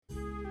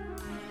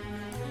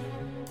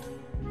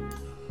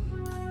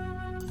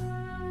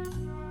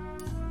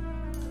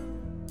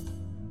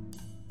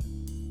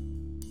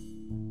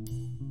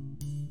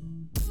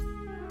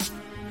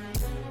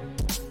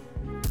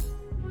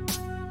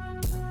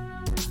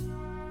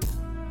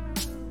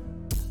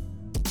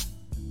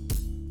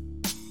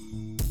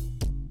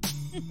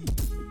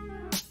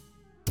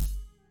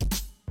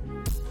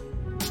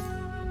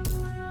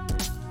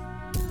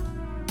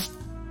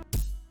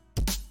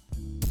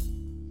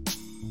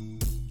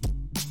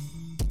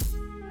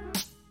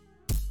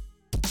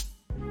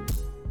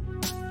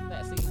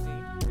That's easy.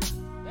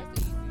 That's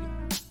easy.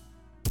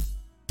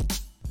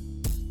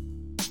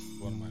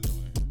 What am I doing?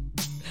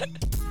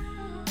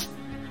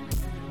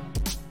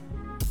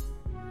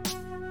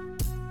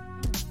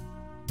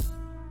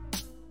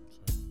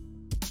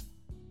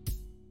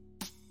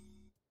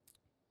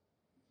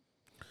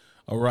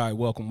 All right,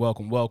 welcome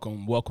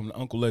to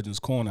Uncle Legend's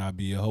Corner. I'll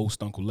be your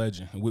host, Uncle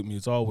Legend. And with me,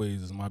 as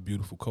always, is my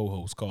beautiful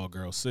co-host, Call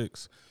Girl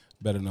 6,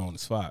 better known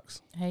as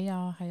Fox. Hey,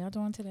 y'all. How y'all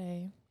doing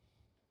today?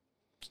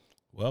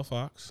 Well,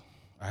 Fox,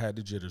 I had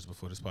the jitters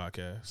before this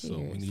podcast, so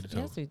we need to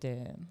Yes, toast we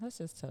did. Let's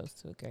just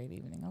toast to a great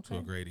evening, okay?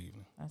 to a great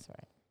evening. That's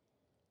right.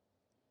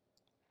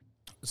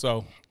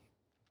 So,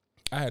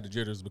 I had the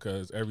jitters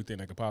because everything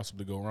that could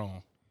possibly go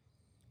wrong,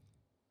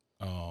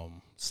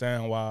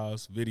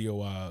 sound-wise,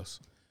 video-wise,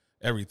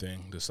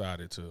 everything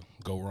decided to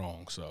go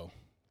wrong. So,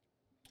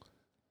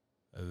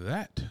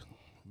 that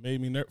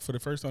made me for the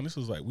first time. This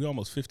was like, we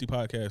almost 50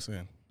 podcasts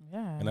in.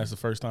 Yeah. And that's the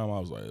first time I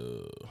was like,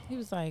 He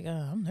was like,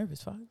 I'm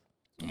nervous, Fox.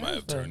 might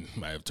have turned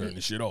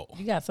this shit off.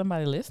 You got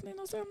somebody listening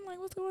or something? Like,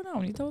 what's going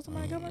on? You told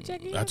somebody to come and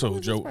check in? I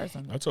told Joe. I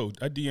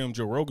DM'd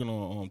Joe Rogan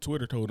on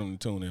Twitter, told him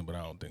to tune in, but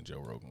I don't think Joe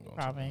Rogan going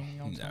to. Probably.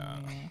 Nah.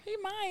 He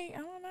might. I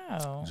don't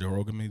know. Joe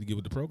Rogan made to give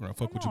it the program.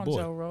 Fuck with your boy.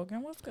 Joe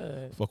Rogan. What's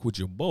good? Fuck with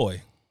your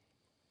boy.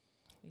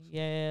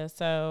 Yeah.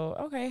 So,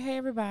 okay. Hey,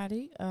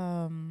 everybody.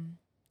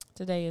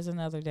 Today is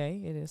another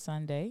day. It is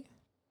Sunday.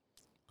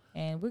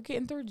 And we're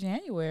getting through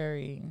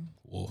January.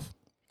 Wolf.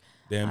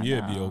 Damn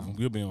year be over.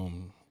 We'll be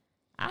on.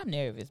 I'm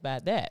nervous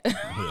about that.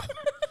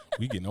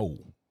 We getting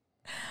old.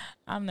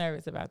 I'm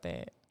nervous about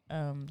that.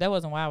 That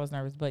wasn't why I was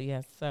nervous, but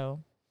yes. So,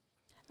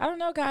 I don't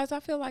know, guys. I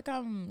feel like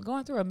I'm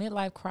going through a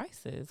midlife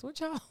crisis. What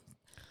y'all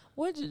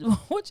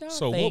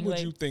So, think? what would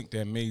you think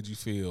that made you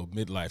feel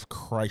midlife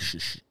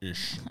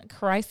crisis-ish?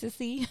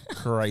 Crisisy?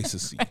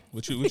 Crisisy.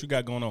 What you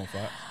got going on,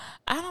 Fox?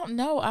 I don't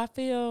know. I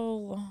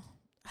don't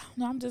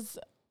know.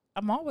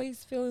 I'm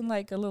always feeling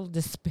like a little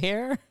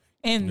despair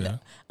and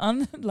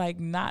like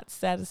not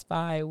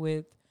satisfied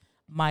with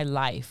my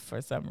life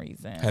for some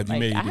reason.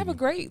 I have a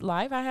great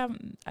life.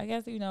 I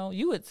guess,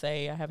 you would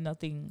say I have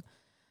nothing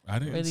I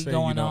didn't really say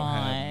going you don't on.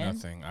 have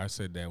nothing. I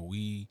said that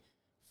we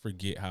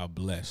forget how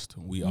blessed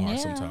we are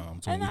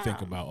sometimes when we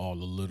think about all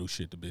the little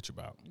shit to bitch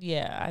about.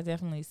 Yeah, I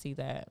definitely see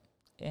that.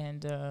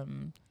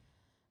 And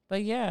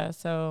but yeah,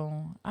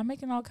 so I'm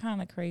making all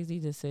kind of crazy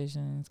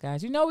decisions,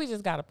 guys. We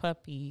just got a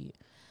puppy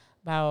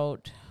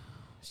about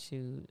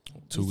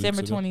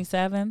December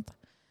 27th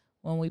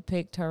when we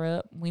picked her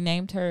up. We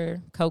named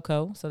her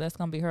Coco, so that's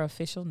gonna be her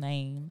official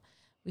name.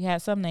 We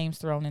had some names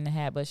thrown in the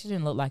hat, but she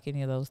didn't look like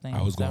any of those things.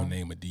 I was gonna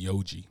name her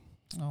DOG.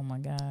 Oh my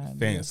God,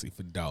 fancy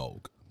for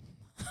dog.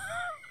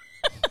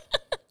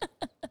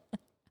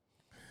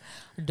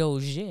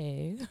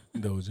 Doja.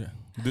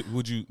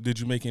 Did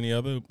you make any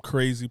other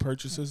crazy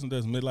purchases in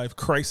this midlife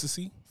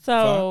crisisy?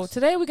 So Fox?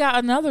 Today we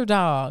got another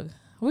dog.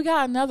 We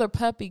got another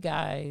puppy,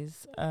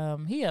 guys.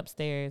 He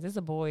upstairs. It's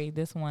a boy,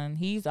 this one.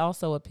 He's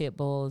also a pit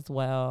bull as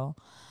well.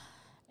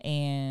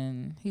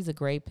 And he's a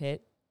gray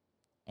pit.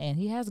 And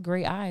he has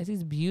gray eyes.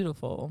 He's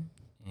beautiful.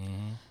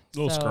 Mm-hmm.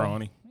 A little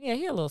scrawny. Yeah,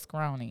 he's a little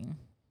scrawny.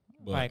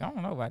 But, I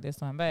don't know about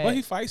this one. But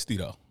he feisty,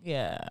 though.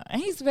 Yeah.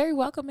 And he's very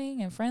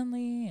welcoming and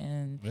friendly.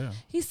 And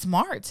he's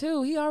smart,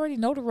 too. He already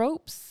know the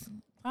ropes,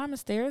 climbing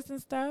stairs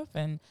and stuff.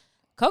 And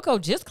Coco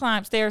just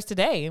climbed stairs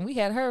today, and we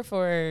had her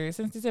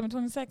since December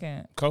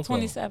 22nd,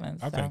 27th.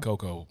 I think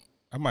Coco,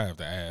 I might have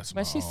to ask.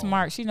 But she's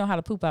smart. She know how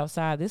to poop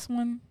outside. This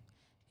one,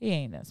 he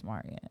ain't that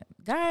smart yet.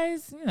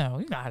 Guys, you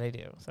know how they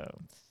do. So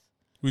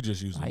we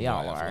just use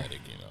y'all are. Athletic,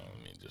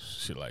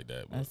 just shit like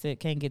that. But that's it.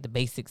 Can't get the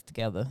basics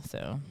together.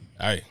 So.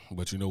 Hey,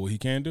 but you know what he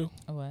can do?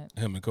 What?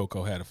 Him and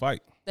Coco had a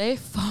fight. They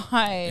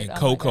fight. And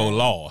Coco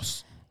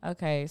lost.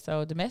 Okay,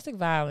 so domestic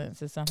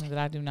violence is something that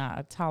I do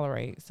not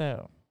tolerate.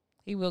 So.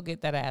 He will get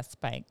that ass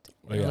spanked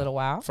in a little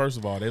while. First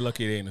of all, they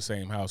lucky they in the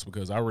same house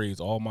because I raised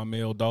all my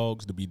male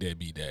dogs to be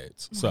deadbeat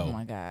dads. So, oh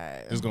my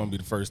God, it's gonna be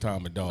the first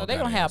time a dog. So they're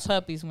gonna have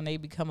puppies when they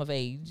become of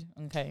age.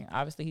 Okay,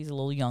 obviously he's a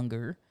little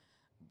younger,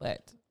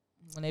 but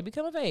when they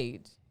become of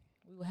age,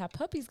 we will have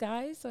puppies,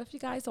 guys. So if you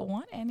guys don't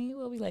want any,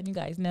 we'll be letting you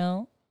guys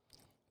know.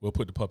 We'll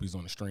put the puppies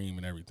on the stream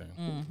and everything.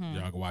 Mm-hmm.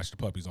 Y'all can watch the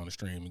puppies on the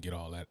stream and get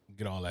all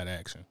that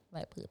action.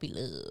 Like puppy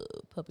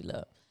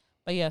love.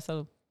 But yeah,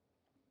 so.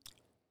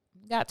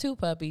 Got 2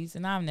 puppies,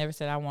 and I've never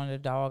said I wanted a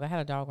dog. I had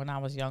a dog when I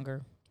was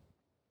younger.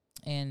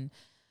 And,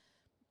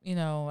 I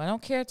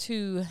don't care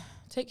to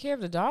take care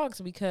of the dogs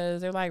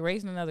because they're like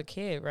raising another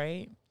kid,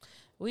 right?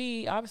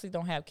 We obviously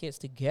don't have kids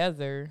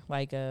together,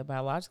 like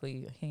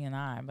biologically, he and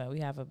I, but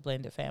we have a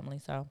blended family,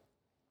 so.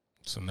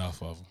 It's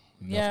enough of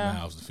them. Enough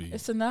mouths to feed.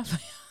 It's enough.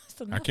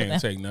 I can't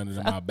take none of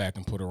them out back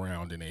and put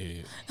around in their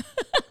head.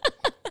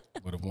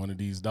 But if one of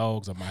these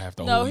dogs, I might have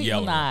to No, he's yell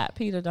at him. not.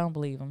 Peter, don't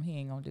believe him. He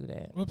ain't gonna do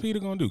that. What Peter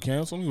gonna do?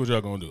 Cancel me? What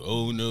y'all gonna do?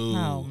 Oh no!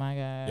 Oh my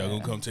God! Y'all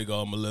gonna come take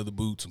all my leather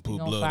boots and put He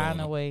gonna blood on find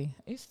a them? way.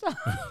 He's so,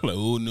 Like,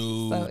 oh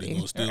no, So they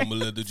gonna steal my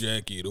leather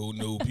jacket. Oh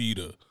no,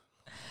 Peter.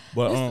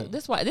 But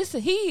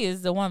he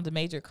is the one of the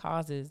major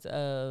causes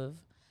of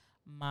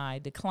my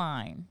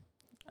decline.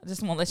 I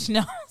just want to let you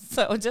know.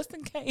 So just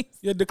in case.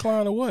 Your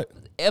decline of what?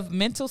 Of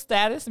mental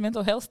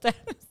health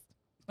status.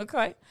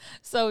 Okay.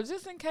 So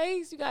just in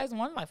case you guys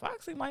wonder, like,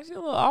 Foxy might feel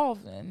a little off,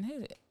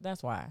 and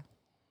that's why.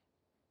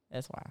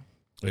 That's why.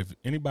 If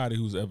anybody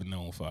who's ever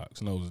known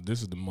Fox knows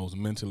this is the most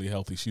mentally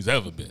healthy she's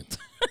ever been.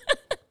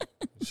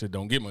 Shit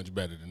don't get much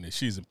better than this.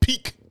 She's in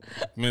peak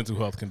mental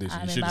health condition.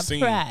 I'm You in should my have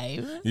seen.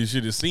 prime. You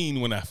should have seen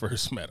when I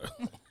first met her.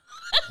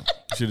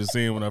 Should have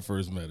seen when I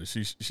first met her.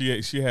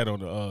 She had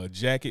on a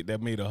jacket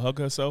that made her hug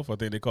herself. I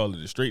think they call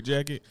it a straight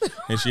jacket,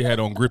 and she had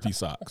on grippy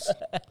socks.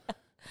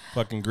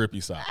 Fucking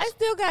grippy socks. I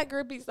still got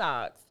grippy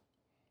socks.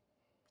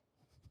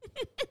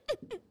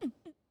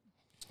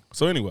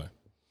 So anyway,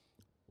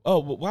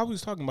 but while we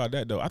was talking about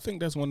that though, I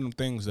think that's one of them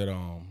things that I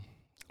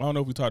don't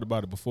know if we talked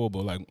about it before,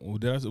 but like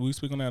we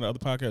speak on that in other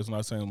podcasts when I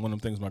was saying one of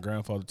them things my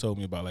grandfather told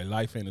me about, like,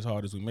 life ain't as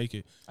hard as we make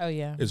it. Oh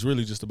yeah. It's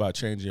really just about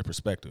changing your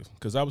perspective.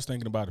 Because I was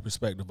thinking about the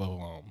perspective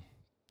of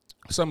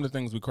some of the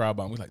things we cry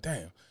about. And we're like,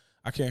 damn,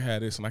 I can't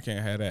have this and I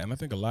can't have that. And I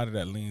think a lot of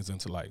that leans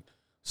into like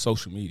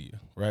social media,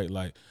 right?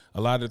 Like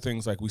a lot of the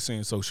things like we see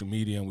in social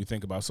media, and we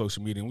think about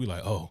social media and we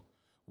like, oh,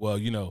 well,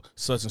 you know,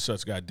 such and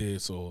such got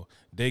this, or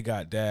they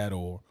got that,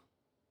 or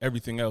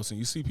everything else. And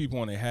you see people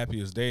on their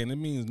happiest day, and it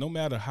means no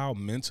matter how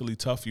mentally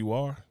tough you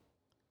are,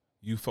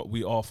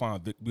 we all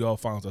find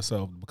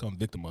ourselves become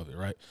victim of it,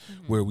 right?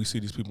 Mm-hmm. Where we see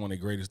these people on their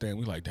greatest day, and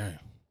we like, damn.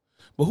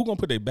 But who gonna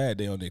put their bad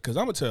day on there? Because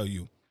I'm gonna tell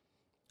you,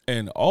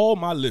 in all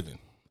my living,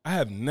 I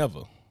have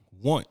never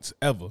once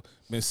ever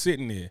been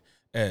sitting there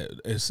in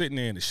a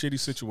shitty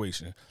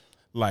situation,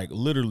 like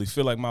literally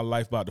feel like my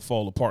life about to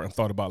fall apart, and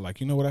thought about, like,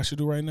 you know what I should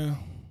do right now?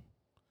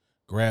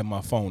 Grab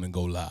my phone and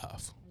go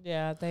live.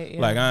 Yeah,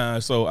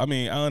 So I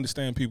mean, I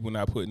understand people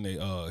not putting their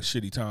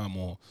shitty time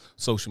on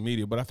social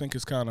media, but I think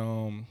it's kind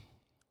of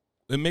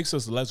it makes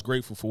us less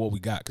grateful for what we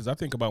got. Because I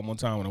think about one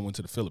time when I went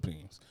to the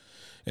Philippines,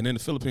 and in the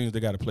Philippines they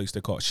got a place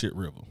they call Shit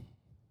River,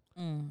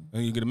 and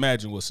you can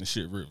imagine what's in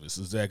Shit River. It's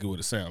exactly what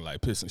it sounds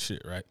like, piss and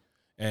shit, right?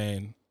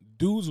 And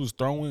dudes was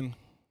throwing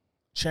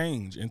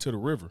change into the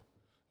river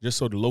just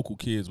so the local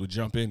kids would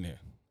jump in there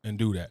and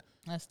do that.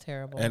 That's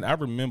terrible. And I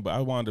remember I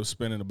wound up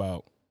spending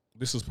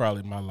this is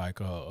probably my like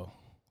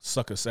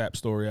sucker sap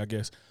story, I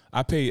guess.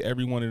 I paid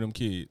every one of them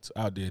kids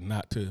out there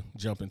not to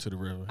jump into the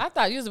river. I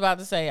thought you was about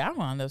to say I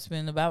wound up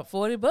spending about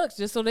 $40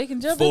 just so they can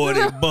jump into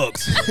the river.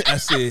 $40. I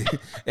said,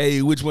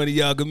 hey, which one of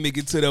y'all can make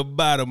it to the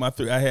bottom? I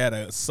had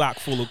a sock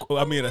full of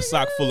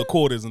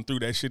quarters and threw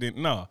that shit in.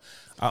 No.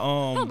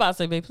 I'm about to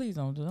say, babe, please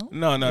don't do that.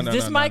 No. Is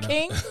this my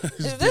king?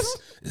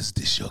 Is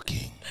this your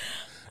king?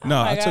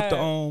 No,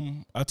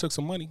 I took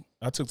some money.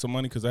 I took some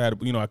money because I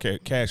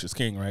had, cash is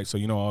king, right? So,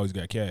 I always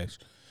got cash.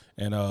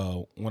 And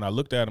when I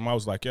looked at him, I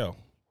was like, yo,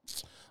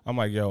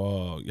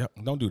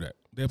 don't do that.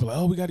 They'd be like,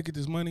 oh, we got to get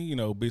this money,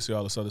 basically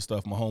all this other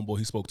stuff. My homeboy,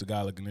 he spoke to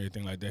Garlic and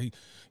everything like that.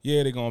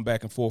 They're going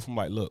back and forth. I'm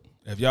like, look,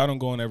 if y'all don't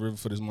go in that river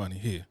for this money,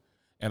 here.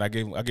 And I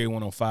gave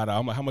one on $5.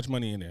 I'm like, how much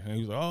money in there? And he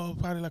was like, oh,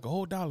 probably like a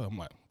whole $1. I'm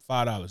like,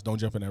 $5. Don't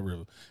jump in that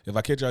river. If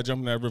I catch y'all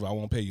jumping in that river, I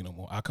won't pay you no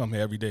more. I come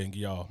here every day and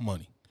give y'all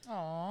money.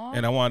 Aww.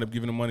 And I wound up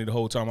giving them money the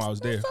whole time I was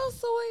there. So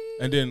sweet.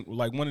 And then,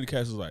 like, one of the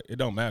cats was like, it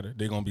don't matter.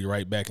 They're going to be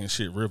right back in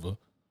Shit River.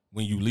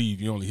 When you leave,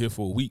 you're only here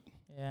for a week.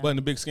 Yeah. But in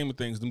the big scheme of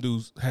things, them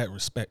dudes had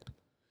respect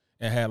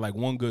and had like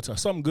one good time,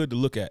 something good to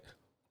look at.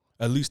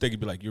 At least they could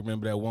be like, you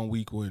remember that one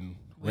week when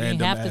we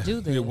didn't have to do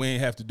this. We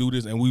ain't have to do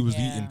this, and we was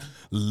eating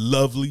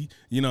lovely.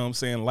 You know what I'm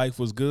saying? Life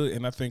was good.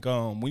 And I think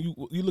when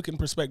you look in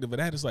perspective of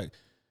that, it's like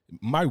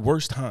my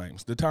worst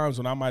times, the times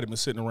when I might have been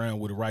sitting around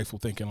with a rifle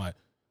thinking like,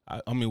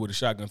 with a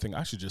shotgun thinking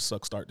I should just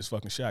start this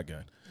fucking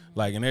shotgun. Mm-hmm.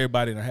 Like, and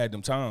everybody that had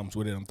them times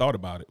where they done thought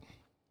about it.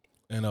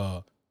 And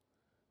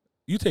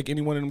you take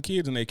any one of them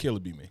kids and they kill to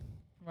be me.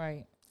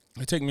 Right.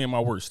 They take me at my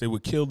worst. They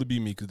would kill to be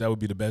me because that would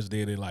be the best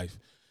day of their life,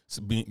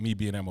 me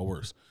being at my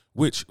worst.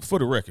 Which, for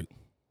the record,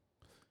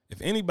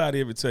 if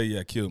anybody ever tell you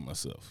I killed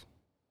myself,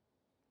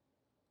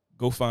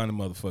 go find the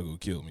motherfucker who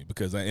killed me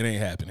because it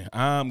ain't happening.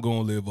 I'm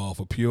going to live off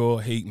of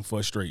pure hate and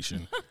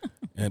frustration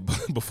and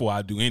before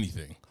I do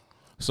anything.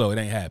 So it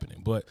ain't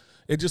happening. But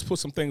it just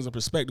puts some things in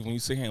perspective when you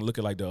sit here and look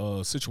at like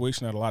the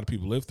situation that a lot of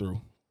people live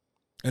through.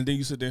 And then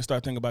you sit there and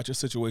start thinking about your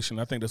situation.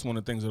 I think that's one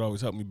of the things that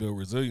always helped me build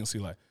resiliency.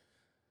 Like,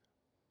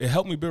 it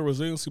helped me build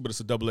resiliency, but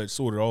it's a double-edged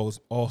sword. It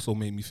also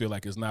made me feel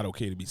like it's not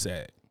okay to be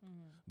sad.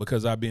 Mm-hmm.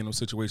 Because I've been in those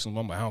situations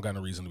where I'm like, I don't got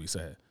no reason to be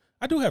sad.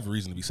 I do have a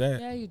reason to be sad.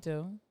 Yeah, you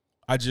do.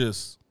 I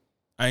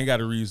ain't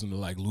got a reason to,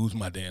 like, lose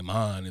my damn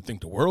mind and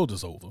think the world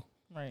is over.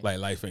 Right. Like,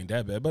 life ain't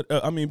that bad. But,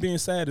 being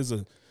sad is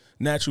a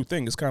natural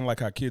thing. It's kind of like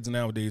how kids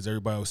nowadays,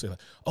 everybody will say,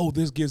 like, oh,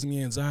 this gives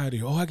me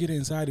anxiety. Oh, I get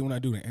anxiety when I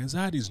do that.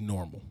 Anxiety is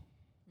normal.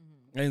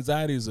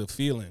 Anxiety is a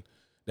feeling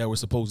that we're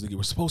supposed to get.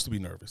 We're supposed to be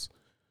nervous.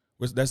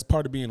 That's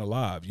part of being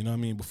alive. You know what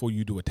I mean? Before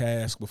you do a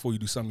task, before you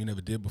do something you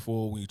never did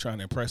before, when you're trying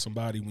to impress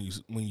somebody,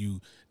 when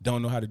you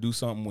don't know how to do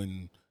something,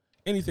 when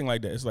anything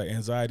like that, it's like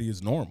anxiety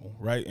is normal,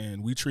 right?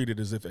 And we treat it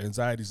as if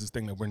anxiety is this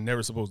thing that we're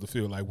never supposed to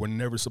feel. Like we're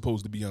never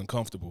supposed to be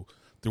uncomfortable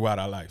throughout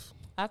our life.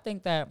 I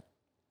think that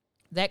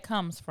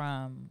comes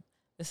from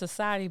the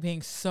society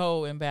being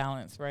so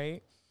imbalanced,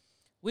 right?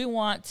 We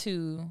want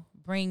to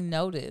bring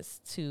notice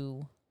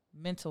to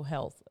mental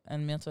health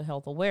and mental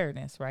health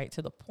awareness, right?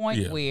 To the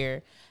point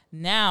where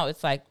now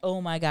it's like,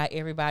 oh my God,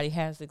 everybody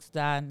has this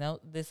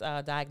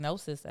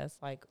diagnosis that's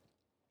like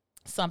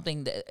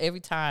something that every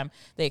time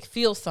they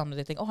feel something,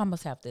 they think, oh, I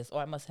must have this,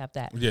 or I must have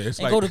that. Yeah, it's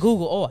and like, go to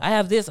Google, oh, I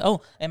have this.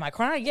 Oh, am I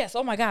crying? Yes.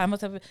 Oh my God, I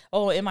must have it.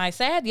 Oh, am I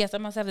sad? Yes, I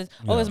must have this.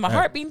 Oh, is my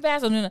heart beating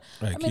fast? I mean,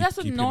 that's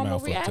a normal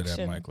reaction. To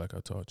that mic like I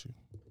taught you.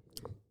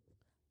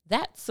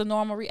 That's a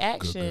normal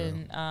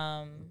reaction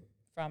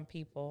from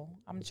people.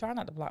 I'm trying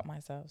not to block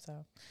myself,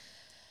 so.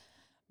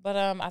 But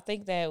I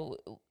think that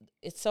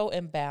it's so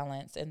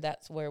imbalanced, and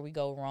that's where we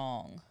go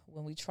wrong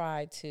when we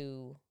try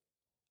to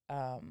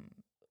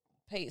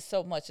pay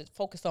so much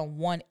focus on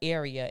one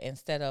area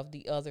instead of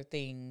the other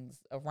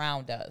things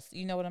around us.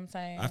 You know what I'm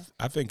saying?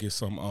 I think it's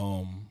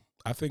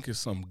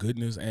some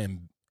goodness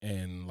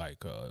and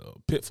like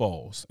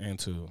pitfalls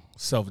into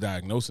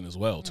self-diagnosing as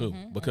well too.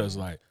 Because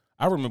like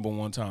I remember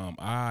one time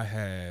I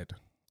had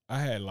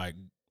like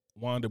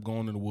wound up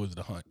going in the woods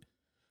to hunt,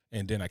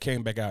 and then I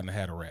came back out and I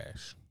had a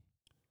rash.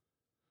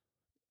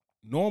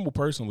 Normal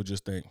person would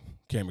just think,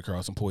 came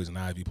across some poison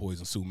ivy,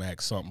 poison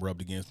sumac, something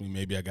rubbed against me.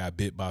 Maybe I got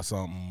bit by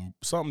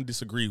something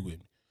disagreed with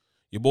me.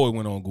 Your boy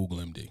went on Google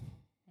MD.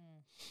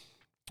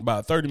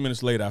 About 30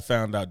 minutes later, I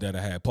found out that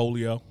I had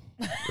polio.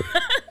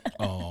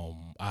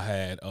 I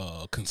had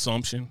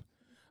consumption.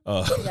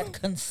 You had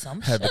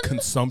consumption? Had the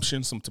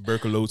consumption, some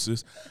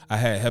tuberculosis. I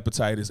had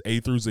hepatitis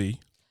A through Z.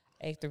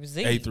 A through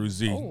Z. A through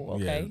Z. Oh,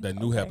 okay. Yeah, that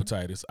new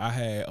hepatitis. I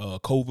had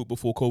COVID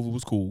before COVID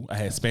was cool. I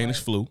had Spanish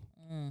flu.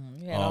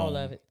 You had all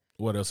of it.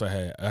 What else I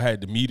had? I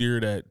had the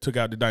meteor that took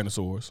out the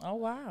dinosaurs. Oh,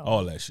 wow.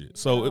 All that shit.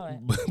 So,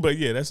 but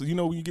yeah, that's, you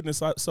know, when you get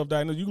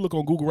self-diagnosed, you can look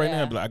on Google right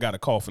now and be like, I got a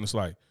cough, and it's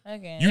like,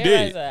 you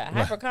did. A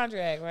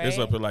hypochondriac, right? It's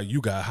up there like,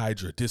 you got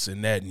Hydra, this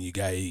and that, and you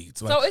got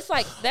AIDS. Like, so it's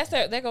like,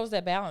 there goes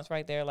that balance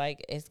right there.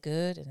 Like, it's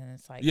good, and then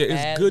it's like, yeah,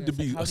 bad, it's good to it's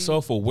be like,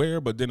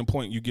 self-aware, but then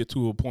you get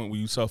to a point where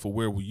you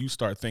self-aware where you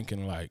start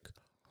thinking like,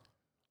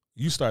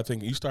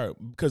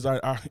 because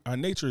our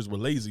nature is we're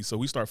lazy, so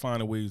we start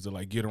finding ways to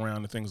like get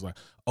around the things like,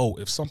 oh,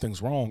 if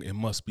something's wrong, it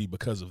must be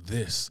because of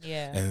this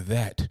and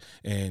that,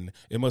 and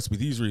it must be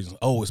these reasons.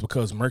 Oh, it's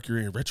because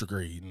Mercury in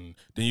retrograde, and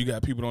then you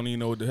got people don't even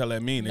know what the hell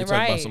that means. They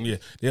talk about some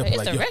it's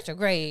like, the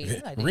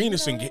retrograde. Like,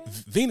 Venus and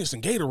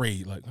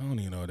Gatorade. Like, I don't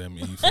even know what that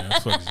means. What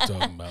the fuck you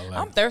talking about? Like,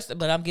 I'm thirsty,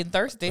 but I'm getting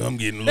thirsty. I'm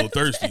getting a little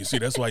thirsty. You see,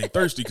 that's why you're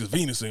thirsty, because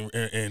Venus and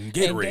Gatorade. And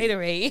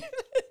Gatorade.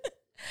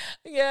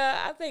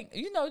 Yeah, I think,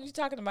 you know, you're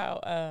talking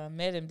about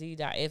MedMD.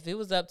 If it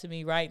was up to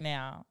me right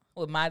now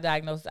with my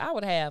diagnosis, I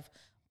would have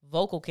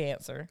vocal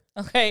cancer.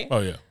 Okay. Oh,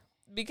 yeah.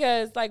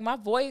 Because, like, my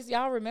voice,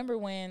 y'all remember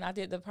when I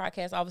did the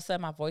podcast, all of a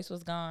sudden my voice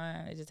was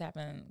gone. It just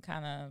happened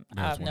kind of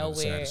out of nowhere. One of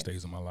the saddest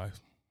days of my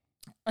life.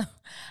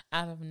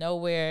 Out of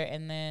nowhere.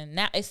 And then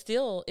now it's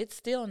still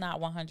not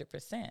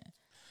 100%.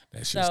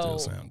 That shit still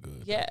sound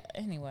good. Yeah.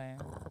 Anyway,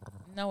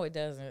 no, it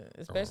doesn't.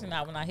 Especially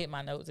not when I hit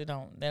my notes. They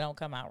don't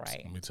come out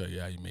right. Let me tell you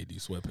how you made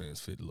these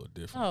sweatpants fit a little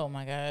different. Oh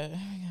my God.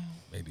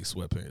 Made these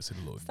sweatpants fit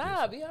a little different.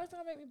 Stop! You always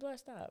gonna make me blush.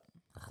 Stop.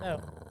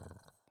 So,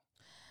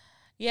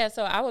 yeah.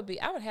 So I would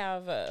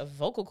have a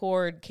vocal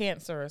cord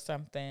cancer or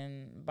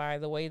something by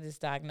the way this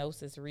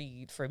diagnosis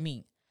read for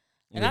me.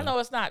 And I know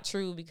it's not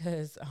true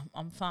because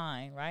I'm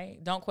fine,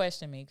 right? Don't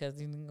question me because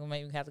you're going to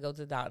make me have to go to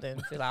the doctor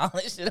and fill out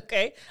all this shit,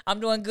 okay? I'm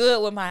doing good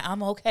with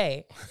I'm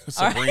okay.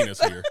 Sabrina's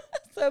here.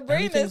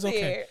 Sabrina's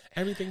here.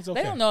 Everything's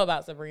okay. They don't know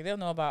about Sabrina. They don't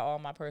know about all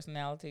my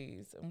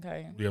personalities,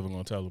 okay? You ever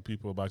going to tell the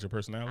people about your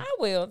personality? I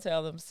will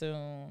tell them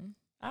soon.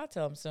 I'll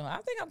tell them soon. I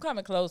think I'm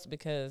coming close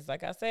because,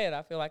 like I said,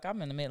 I feel like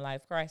I'm in a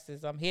midlife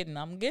crisis. I'm getting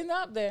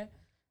up there.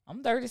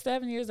 I'm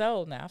 37 years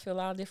old now. I feel a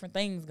lot of different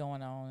things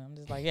going on. I'm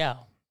just like, yeah.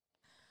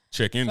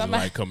 Check engine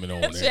light coming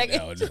on there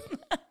now.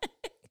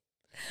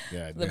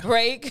 The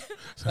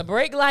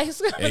brake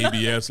lights.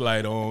 ABS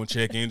light on,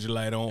 check engine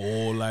light on,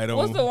 oil light on.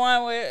 What's the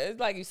one where it's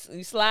like you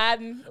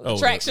sliding?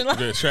 Traction light.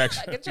 The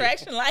traction. Like a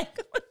traction light.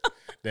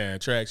 Damn,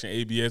 traction,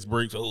 ABS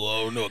brakes.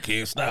 Oh no,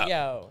 can't stop.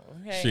 Yo,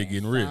 okay. Shit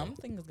getting real.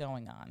 Something's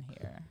going on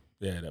here.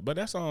 Yeah, but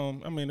that's I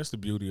mean, that's the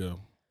beauty of.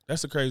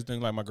 That's the crazy thing.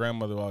 Like my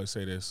grandmother would always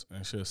say this,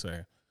 and she'll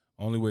say,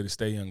 "Only way to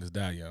stay young is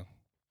die young."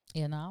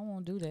 Yeah, no, I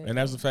won't do that. And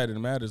that's the fact of the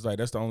matter is, like,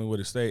 that's the only way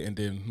to stay. And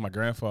then my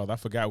grandfather, I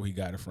forgot where he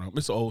got it from.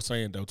 It's an old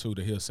saying though too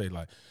that he'll say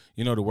like,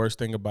 the worst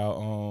thing about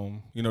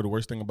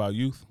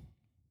youth.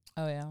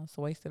 Oh yeah, it's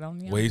wasted on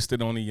the young.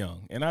 Wasted on the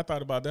young. And I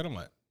thought about that. I'm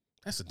like,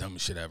 that's the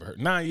dumbest shit I ever heard.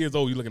 9 years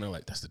old, you looking at it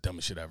like, that's the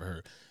dumbest shit I ever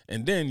heard.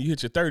 And then you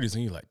hit your 30s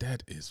and you're like,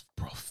 that is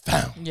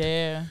profound.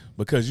 Yeah.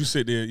 Because you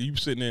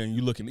sitting there and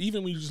you looking,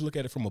 even when you just look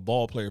at it from a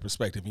ball player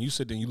perspective, and you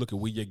sit there and you look at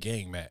where your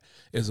game at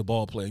as a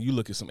ball player, and you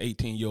look at some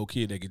 18-year-old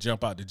kid that could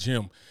jump out the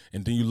gym,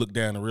 and then you look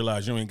down and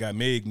realize you ain't got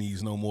meg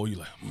knees no more. You're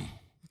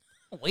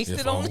like,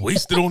 wasted on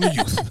the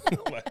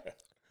youth. Like,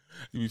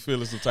 you be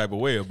feeling some type of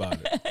way about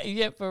it.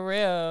 Yeah, for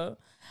real.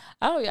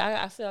 Oh,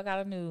 yeah, I still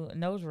got a new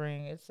nose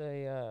ring. It's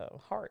a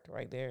heart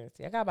right there.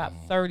 See, I got about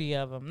 30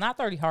 of them. Not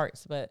 30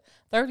 hearts, but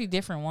 30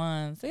 different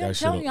ones. See, I'm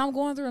telling you, I'm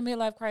going through a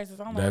midlife crisis.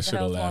 I don't know what the hell's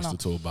going on. That should have lasted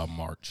till about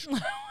March.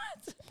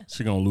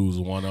 She going to lose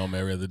one of them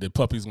every other day.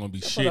 Puppy's going to be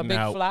shitting out. Put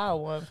a big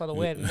flower one for the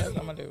wedding. That's what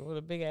I'm going to do. With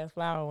a big-ass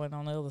flower one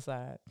on the other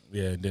side.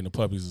 Yeah, and then the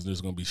puppies is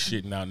just going to be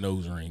shitting out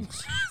nose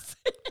rings.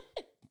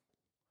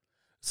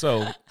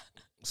 So,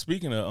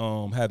 speaking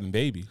of having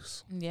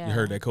babies, you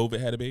heard that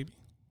COVID had a baby?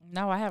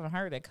 No, I haven't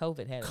heard that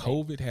COVID had a baby.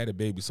 COVID had a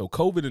baby. So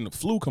COVID and the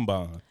flu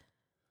combined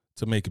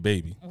to make a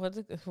baby. What's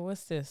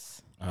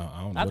this?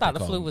 I don't know. I thought the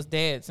flu was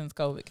dead since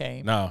COVID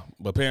came. Nah,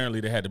 but apparently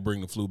they had to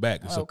bring the flu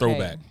back. It's a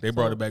throwback. They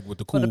brought it back with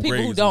the cool people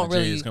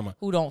grades.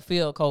 Who don't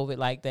feel COVID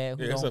like that.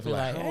 Who don't feel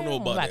like I don't know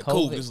about that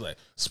COVID. It's like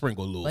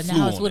sprinkle a little but flu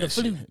now it's on with that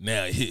a flu. Shit.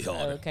 Now it hit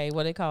harder. Okay,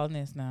 what they calling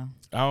this now?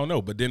 I don't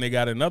know. But then they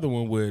got another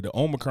one where the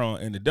Omicron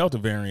and the Delta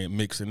variant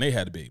mixed and they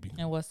had a baby.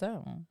 And what's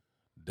that one?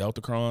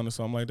 Deltacron or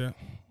something like that.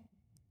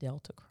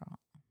 Deltacron.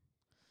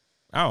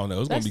 I don't know.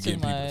 It's gonna be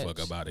getting people the fuck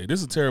up out of it. This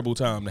is a terrible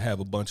time to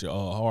have a bunch of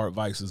hard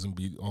vices and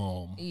be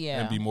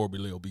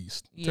morbidly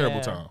obese.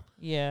 Terrible time.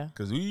 Yeah.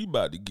 Because we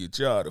about to get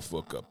y'all the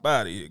fuck up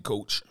out of here,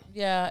 coach.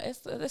 Yeah,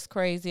 it's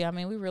crazy. I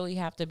mean, we really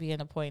have to be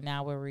in a point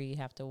now where we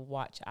have to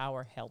watch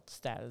our health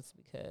status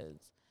because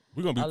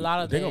they're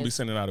gonna be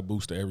sending out a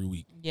booster every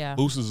week. Yeah.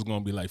 Boosters is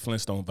gonna be like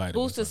Flintstone vitamins.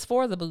 Boosters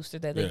for the booster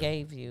that they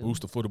gave you.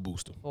 Booster for the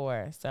booster.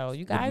 So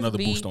you guys another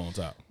booster on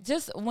top.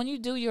 Just when you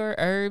do your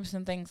herbs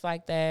and things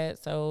like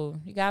that, so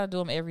you gotta do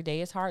them every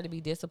day. It's hard to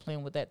be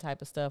disciplined with that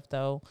type of stuff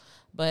though.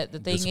 But the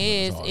thing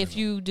is if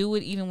you do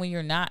it even when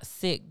you're not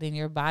sick, then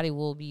your body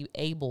will be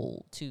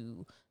able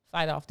to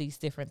fight off these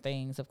different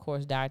things. Of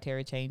course,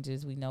 dietary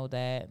changes, we know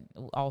that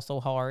also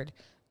hard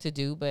to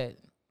do, but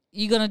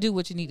you're gonna do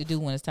what you need to do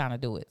when it's time to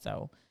do it.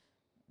 So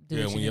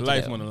when your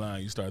life on the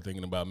line, you start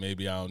thinking about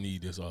maybe I don't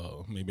need this.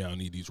 Maybe I don't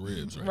need these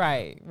ribs.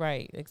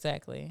 Right,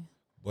 exactly.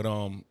 But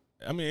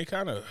I mean, it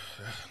kind of,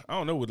 I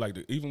don't know. With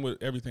even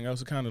with everything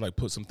else, it kind of like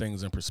puts some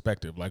things in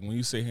perspective. Like when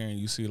you sit here and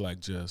you see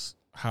like just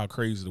how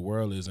crazy the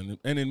world is, and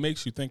it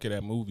makes you think of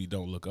that movie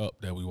Don't Look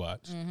Up that we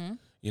watched. Mm-hmm.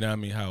 You know what I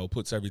mean? How it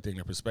puts everything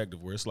in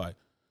perspective. Where it's like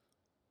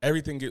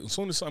as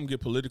soon as something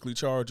get politically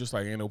charged, just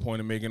like ain't no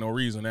point in making no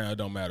reason now. It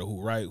don't matter who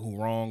right, who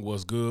wrong,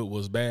 what's good,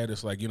 what's bad.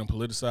 It's like,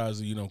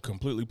 politicize it,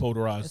 completely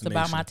polarize the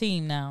nation. It's about my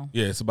team now.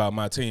 Yeah, it's about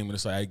my team. And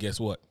it's like, hey, guess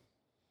what?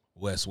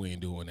 West, we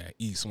ain't doing that.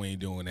 East, we ain't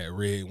doing that.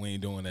 Red, we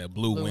ain't doing that.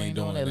 Blue, we ain't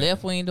doing that.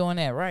 Left, we ain't doing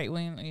that. Right,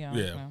 we ain't,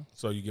 Yeah,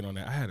 so you get on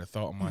that. I had a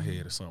thought in my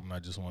head or something I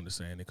just wanted to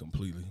say, and it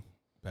completely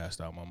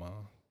passed out my mind.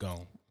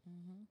 Gone.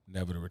 Mm-hmm.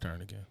 Never to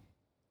return again.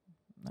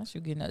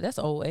 That's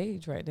old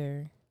age right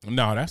there.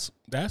 No,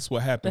 that's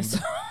what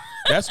happened.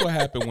 That's what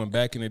happened when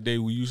back in the day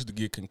we used to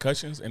get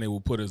concussions and they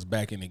would put us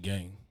back in the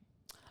game.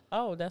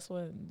 Oh, that's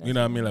what. You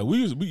know what I mean?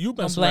 Like you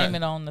been blame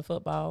it on the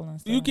football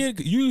and stuff.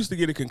 You used to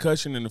get a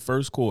concussion in the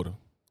first quarter,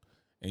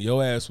 and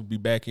your ass would be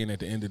back in at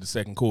the end of the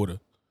second quarter,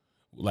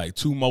 like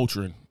 2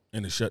 Motrin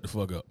and to shut the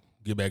fuck up,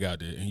 get back out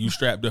there, and you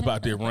strapped up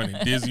out there running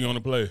dizzy on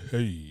the play.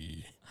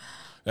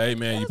 Hey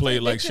man, you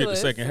played like shit the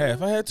second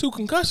half. I had 2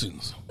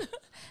 concussions.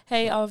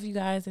 Hey, all of you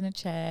guys in the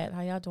chat,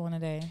 how y'all doing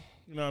today?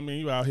 You know what I mean?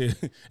 You out here.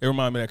 It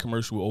reminded me of that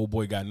commercial where old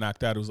boy got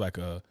knocked out. It was like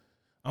I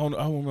don't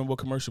remember what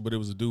commercial, but it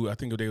was a dude. I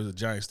think there was a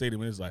Giant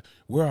Stadium. And it was like,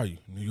 where are you?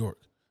 New York.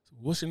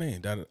 What's your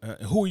name?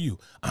 Who are you?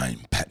 I'm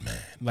Batman.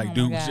 Like,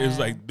 dude, it was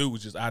like dude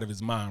was just out of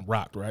his mind,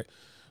 rocked, right?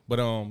 But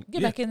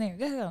get back in there.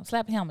 Go.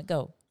 Slap a helmet.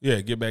 Go. Yeah,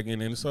 get back in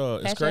there. And it's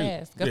crazy.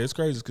 Yeah, it's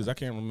crazy because I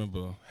can't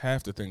remember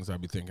half the things I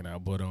be thinking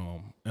out. But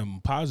in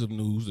positive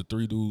news, the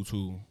 3 dudes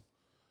who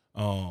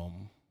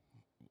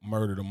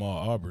murdered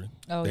Ahmaud Arbery,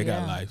 they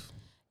got life.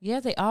 Yeah,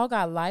 they all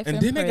got life.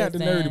 And then they got the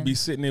nerve to be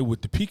sitting there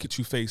with the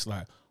Pikachu face,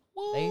 like,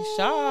 what? They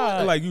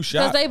shot. Like you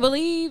shot. Because they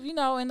believe, in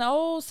the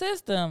old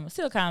system.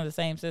 Still kind of the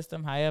same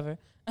system, however.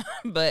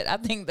 But I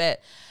think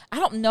that, I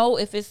don't know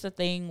if it's the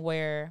thing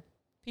where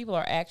people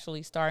are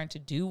actually starting to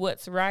do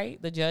what's right.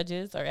 The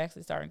judges are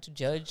actually starting to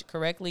judge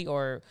correctly,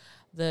 or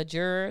the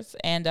jurors.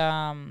 And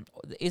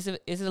is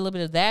it a little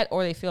bit of that,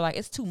 or they feel like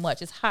it's too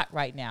much. It's hot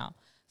right now.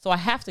 So I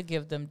have to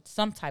give them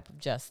some type of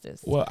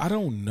justice. Well, I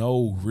don't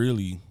know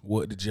really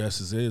what the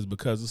justice is,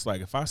 because it's like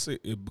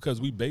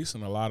because we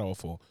basing a lot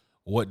off of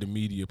what the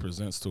media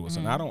presents to us,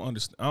 and I don't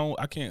understand.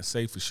 I can't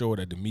say for sure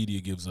that the media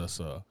gives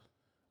us a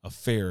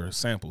fair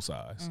sample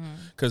size,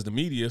 because the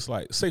media, it's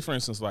like, say for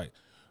instance, like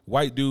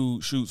white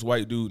dude shoots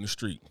white dude in the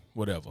street,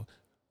 whatever.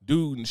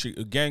 Dude, a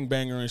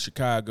gangbanger in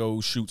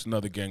Chicago shoots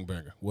another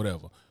gangbanger,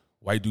 whatever.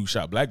 White dude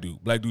shot black dude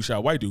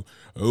shot white dude.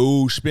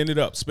 Oh, spin it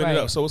up.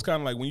 So it's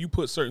kind of like when you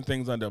put certain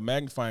things under a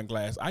magnifying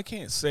glass, I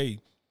can't say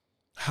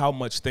how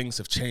much things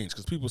have changed.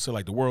 Because people say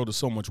like the world is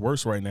so much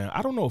worse right now.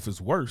 I don't know if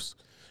it's worse.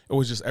 It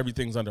was just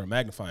everything's under a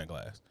magnifying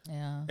glass.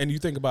 Yeah. And you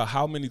think about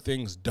how many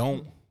things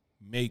don't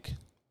make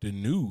the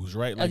news,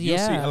 right? Like you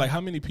see, like how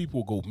many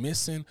people go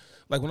missing.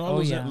 Like when all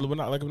those, when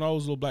all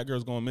those little black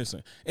girls going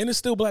missing, and it's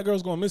still black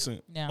girls going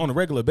missing on a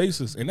regular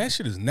basis, and that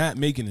shit is not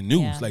making the news.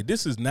 Yeah. Like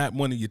this is not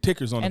one of your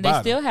tickers on the bottom.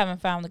 And they still haven't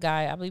found the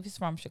guy. I believe he's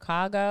from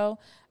Chicago.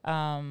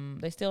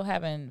 They still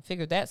haven't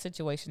figured that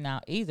situation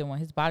out either. When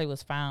his body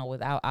was found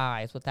without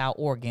eyes, without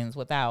organs,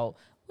 without.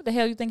 What the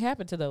hell you think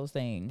happened to those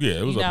things? Yeah,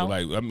 it was like,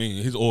 I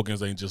mean, his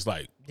organs ain't just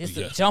like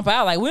just jump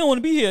out like we don't want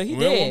to be here. We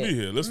don't want to be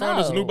here. Let's find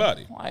us a new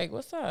body. Like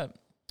what's up?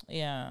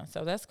 Yeah,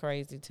 so that's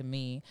crazy to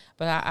me.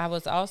 But I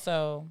was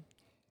also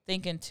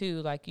thinking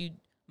too, like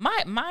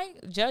my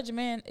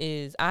judgment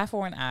is eye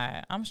for an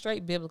eye. I'm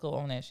straight biblical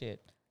on that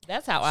shit.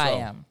 That's how I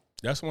am.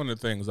 That's one of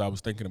the things I was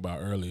thinking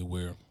about earlier,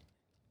 where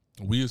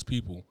we as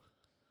people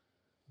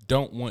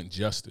don't want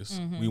justice.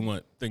 Mm-hmm. We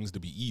want things to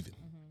be even,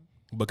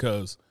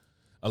 because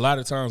a lot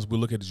of times we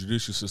look at the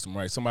judicial system,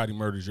 right? Somebody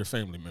murders your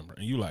family member,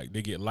 and you like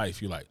they get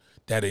life. You like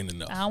that ain't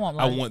enough. I want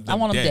life. I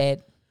want them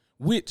dead.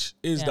 Which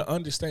is the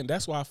understanding.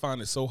 That's why I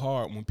find it so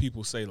hard when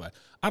people say, like,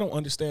 I don't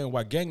understand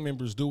why gang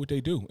members do what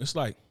they do. It's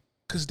like,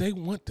 because they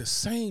want the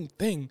same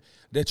thing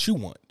that you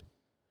want.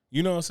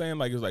 You know what I'm saying?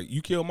 Like, it's like,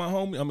 you kill my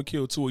homie, I'm going to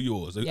kill 2 of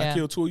yours. If I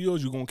kill 2 of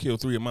yours, you're going to kill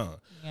 3 of mine.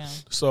 Yeah.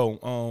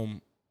 So,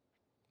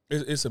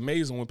 it's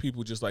amazing when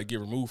people just, like, get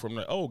removed from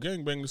that, oh,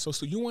 gangbanging.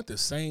 So you want the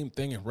same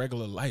thing in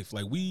regular life.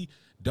 Like, we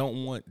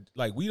don't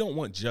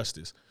want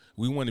justice.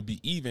 We want to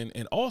be even.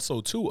 And also,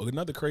 too,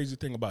 another crazy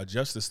thing about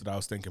justice that I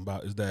was thinking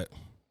about is that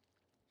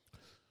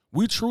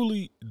we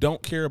truly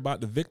don't care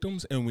about the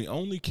victims, and we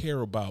only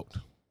care about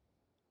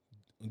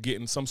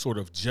getting some sort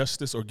of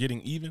justice or getting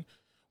even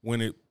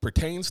when it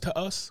pertains to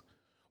us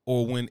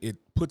or when it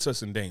puts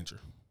us in danger.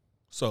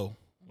 So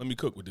let me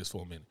cook with this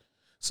for a minute.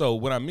 So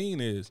what I mean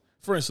is,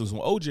 for instance,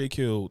 when OJ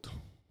killed,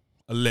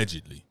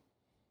 allegedly,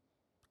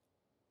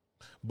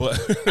 but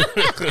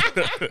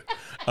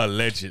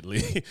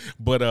allegedly,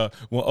 but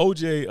when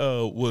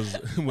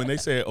OJ when they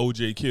said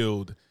OJ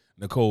killed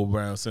Nicole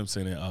Brown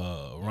Simpson and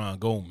Ron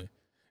Goldman,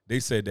 they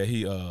said that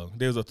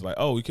they was up to like,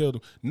 oh, he killed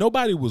him.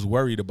 Nobody was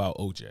worried about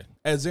OJ.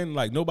 As in,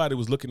 like, nobody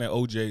was looking at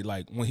OJ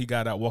like when he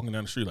got out walking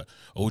down the street like,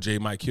 OJ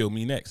might kill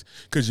me next.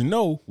 Because you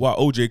know why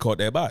OJ caught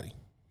that body.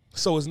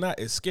 So it's not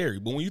as scary.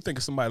 But when you think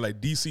of somebody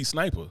like DC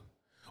Sniper,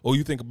 or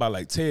you think about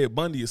like Ted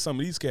Bundy or some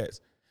of these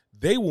cats,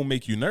 they will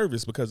make you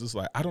nervous because it's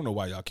like, I don't know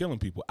why y'all killing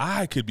people.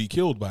 I could be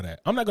killed by that.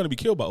 I'm not going to be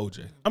killed by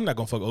OJ. I'm not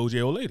going to fuck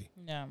OJ old lady.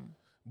 Yeah.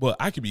 But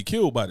I could be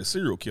killed by the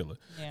serial killer.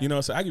 Yeah. You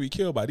know, so I could be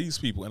killed by these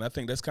people. And I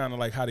think that's kind of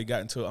like how they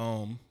got into,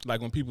 like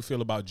when people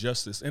feel about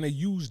justice. And they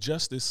use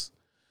justice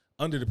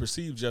under the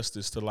perceived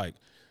justice to, like,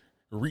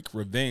 wreak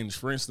revenge.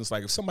 For instance,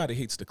 like if somebody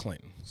hates the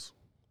Clintons,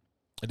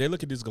 they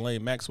look at this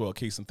Ghislaine Maxwell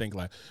case and think,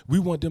 like, we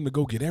want them to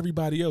go get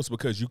everybody else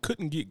because you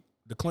couldn't get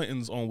the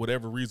Clintons on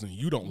whatever reason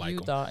you don't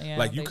like them.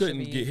 Like, you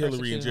couldn't get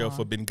Hillary in jail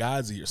for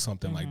Benghazi or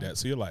something like that.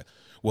 So you're like,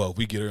 well, if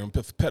we get her in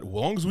pet, as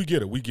long as we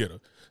get her, we get her.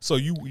 So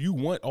you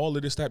want all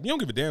of this stuff. You don't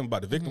give a damn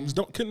about the victims.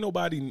 Couldn't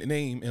nobody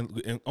name,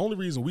 and only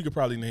reason we could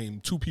probably name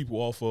 2 people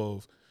off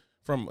of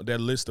from that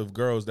list of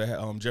girls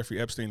that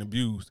Jeffrey Epstein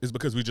abused is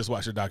because we just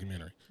watched a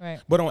documentary. Right.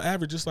 But on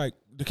average, it's like,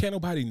 can't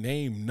nobody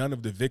name none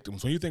of the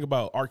victims. When you think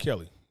about R.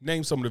 Kelly,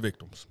 name some of the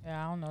victims.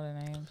 Yeah, I don't know the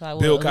names. Like,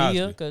 Bill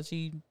Cosby. Because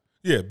she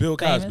Bill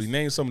Cosby. Famous?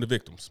 Name some of the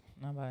victims.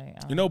 Nobody.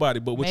 Nobody.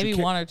 But what maybe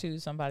 1 or 2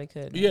 somebody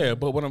could. Yeah,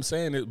 but what I'm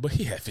saying is, but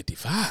he had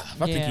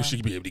 55. I think you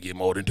should be able to get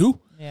more than 2.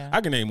 Yeah.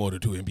 I can name more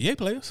than 2 NBA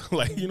players.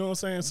 Like, you know what I'm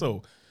saying?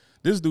 So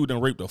this dude done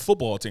raped a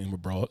football team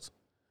of broads.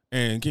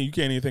 And you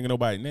can't even think of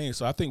nobody's name.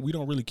 So I think we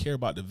don't really care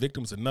about the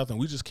victims or nothing.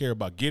 We just care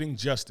about getting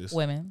justice.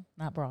 Women,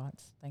 not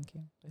broads. Thank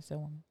you. They said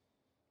women.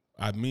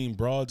 I mean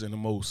broads in the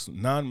most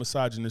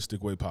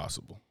non-misogynistic way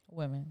possible.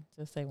 Women.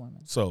 Just say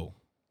women. So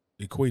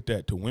equate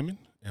that to women.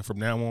 And from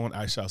now on,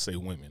 I shall say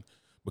women.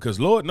 Because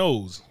Lord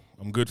knows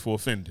I'm good for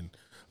offending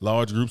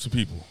large groups of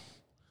people.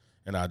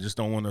 And I just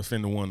don't want to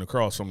offend the one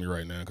across from me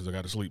right now because I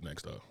got to sleep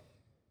next up.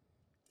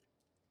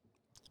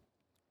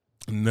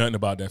 Nothing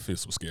about that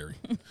fist was scary.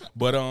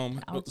 But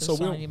so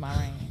showing you my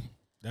ring.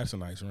 That's a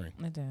nice ring.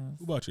 It does.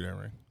 Who bought you that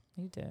ring?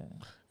 He did.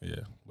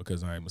 Yeah,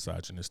 because I ain't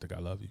misogynistic. I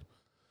love you.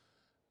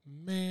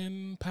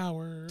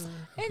 Manpower.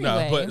 Anyway.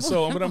 No, but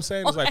so what I'm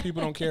saying is like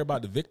people don't care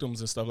about the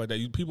victims and stuff like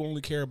that. People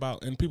only care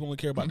about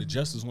the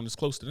justice when it's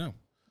close to them.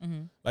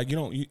 Mm-hmm. Like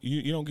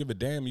you don't give a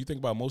damn. You think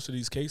about most of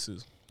these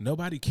cases,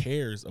 nobody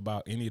cares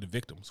about any of the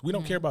victims. We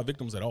don't care about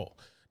victims at all.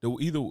 They're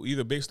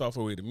either based off of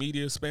the way the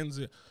media spends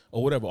it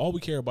or whatever. All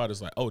we care about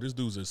is like, oh, this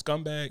dude's a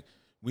scumbag.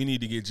 We need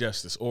to get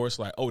justice. Or it's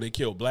like, oh, they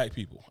killed black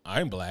people.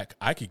 I'm black.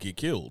 I could get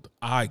killed.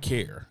 I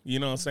care. You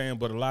know what I'm saying?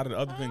 But a lot of the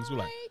other things, we're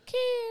like,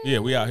 yeah,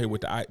 we out here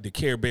with the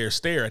Care Bear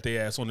stare at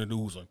their ass on the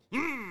news. Like,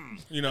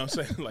 you know what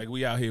I'm saying? Like,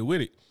 we out here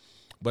with it.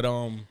 But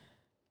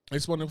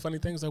it's one of the funny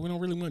things. Like, we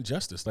don't really want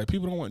justice. Like,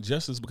 people don't want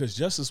justice because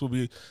justice will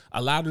be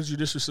allow the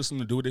judicial system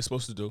to do what they're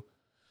supposed to do.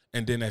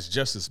 And then that's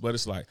justice. But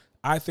it's like,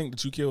 I think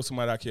that you killed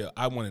somebody I killed.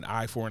 I want an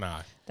eye for an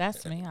eye.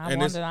 That's me. I And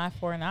want it's- an eye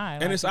for an eye.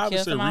 and it's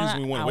obviously a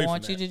reason we went away I from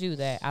want you that. to do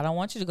that. I don't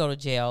want you to go to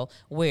jail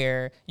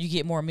where you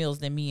get more meals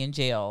than me in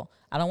jail.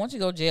 I don't want you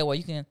to go to jail where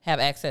you can have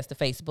access to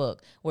Facebook,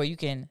 where you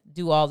can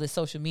do all this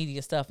social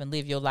media stuff and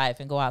live your life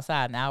and go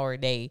outside an hour a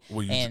day.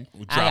 Well, you and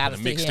dropping I got to a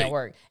sit here mixtape. and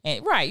work.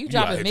 And right, you out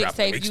drop a here dropping a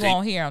mixtape, you mixtape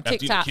on here on after you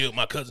done TikTok. killed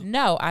my cousin.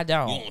 No, I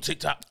don't. You on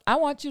TikTok? I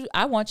want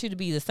you to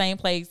be the same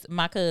place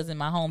my cousin,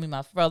 my homie,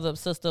 my brother,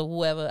 sister,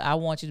 whoever. I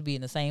want you to be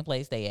in the same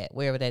place they at,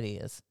 wherever that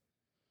is,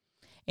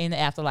 in the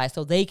afterlife,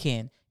 so they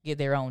can get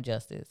their own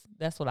justice.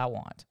 That's what I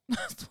want.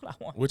 That's what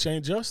I want. Which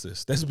ain't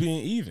justice. That's being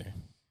even.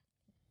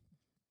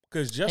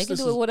 Because They justice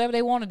can do whatever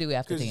they want to do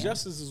after Because then.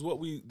 justice is what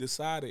we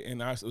decided,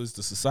 and it's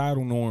the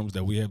societal norms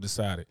that we have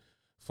decided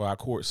for our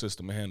court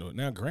system to handle it.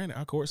 Now, granted,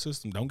 our court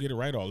system don't get it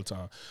right all the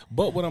time,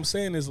 but what I'm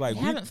saying is like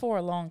We haven't for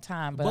a long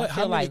time, but I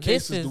how feel many like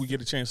this cases is. do we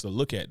get a chance to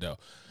look at though?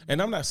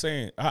 And I'm not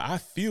saying I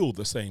feel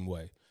the same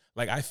way.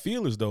 Like I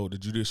feel as though the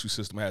judicial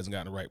system hasn't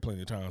gotten it right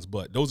plenty of times,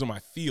 but those are my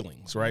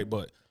feelings, right?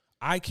 But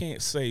I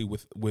can't say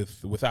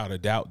without a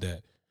doubt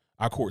that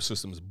our court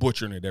system is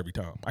butchering it every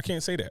time. I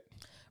can't say that.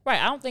 Right,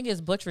 I don't think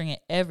it's butchering it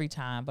every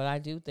time, but I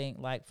do think,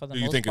 like, for the Do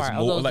you most think it's part,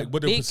 more- of those like,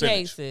 what the big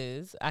percentage?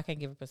 cases, I can't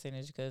give a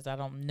percentage because I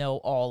don't know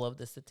all of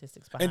the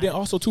statistics behind And then it.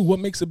 also too, what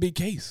makes a big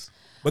case?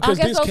 I Because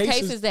guess there's those cases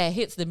cases that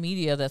hits the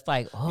media that's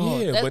like, oh,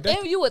 Yeah, that's, but that-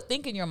 and you would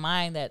think in your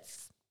mind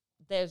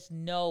there's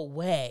no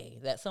way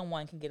that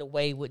someone can get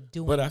away with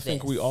doing But I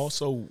think we this.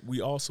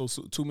 also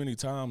too many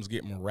times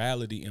get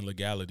morality and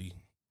legality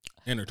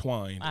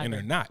intertwined, I and they're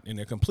agree. not, and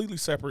they're completely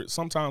separate.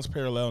 Sometimes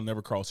parallel,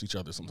 never cross each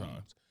other.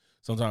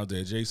 Sometimes they're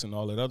adjacent,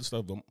 all that other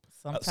stuff.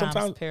 But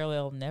Sometimes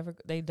parallel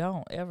they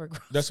don't ever.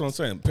 that's what I'm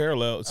saying.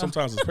 Parallel.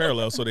 Sometimes it's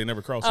parallel, so they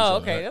never cross each Oh,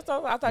 other. okay. right? That's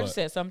all. I thought you But-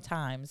 said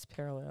sometimes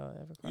parallel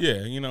ever. Cross.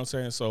 Yeah, you know what I'm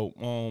saying.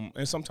 So,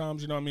 and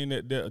sometimes you know what I mean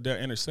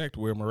they intersect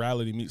where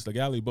morality meets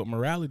legality, but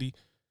morality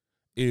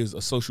is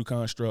a social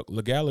construct.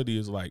 Legality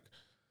is like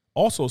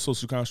also a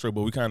social construct,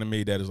 but we kind of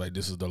made that as like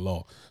this is the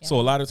law. Yeah. So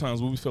a lot of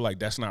times we feel like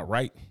that's not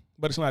right,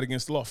 but it's not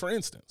against the law. For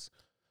instance,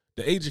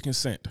 the age of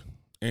consent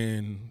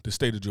in the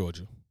state of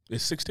Georgia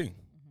is 16.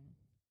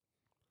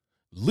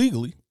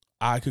 Legally,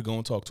 I could go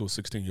and talk to a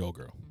 16-year-old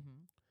girl.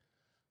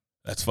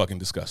 That's fucking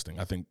disgusting.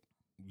 I think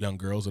young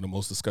girls are the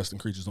most disgusting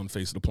creatures on the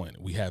face of the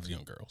planet. We have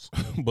young girls.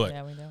 But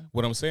Yeah, we know.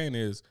 what I'm saying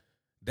is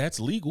that's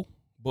legal,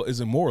 but is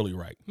it morally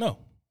right? No.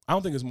 I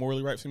don't think it's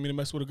morally right for me to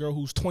mess with a girl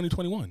who's 20,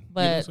 21. You know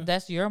what I'm But saying?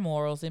 that's your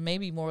morals. It may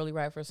be morally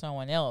right for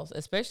someone else,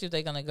 especially if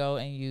they're going to go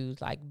and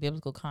use like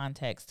biblical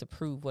context to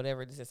prove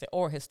whatever it is,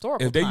 or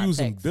historical. If they're context.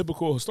 using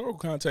biblical historical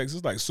context,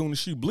 it's like as soon as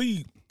she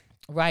bleed,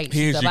 right,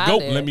 here's she's your up goat. out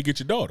there. Let me get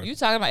your daughter. You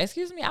talking about?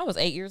 Excuse me, I was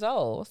 8 years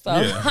old. So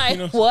Yeah, like, you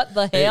know, what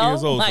the 8 hell?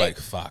 years old is Like, like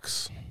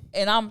Fox.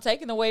 and I'm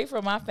taken away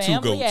from my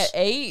family goats. at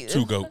 8.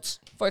 2 goats.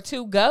 For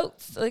 2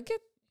 goats. Like,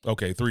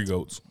 Okay, 3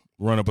 goats.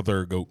 Run up a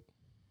 3rd goat.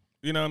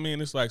 You know what I mean?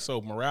 It's like, so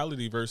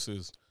morality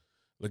versus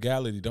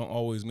legality don't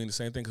always mean the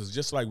same thing. Because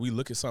just like we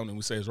look at something and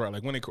we say it's right.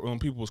 Like when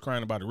people was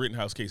crying about the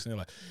Rittenhouse case and they're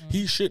like,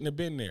 he shouldn't have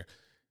been there.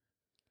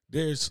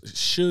 There's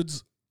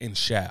shoulds and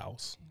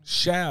shalls.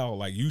 Shall,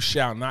 like you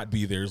shall not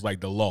be there, is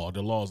like the law.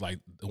 The law is like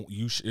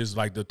is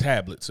like the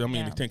tablets. I mean,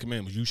 Yeah. the 10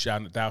 Commandments.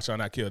 Thou shalt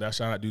not kill. Thou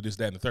shalt not do this,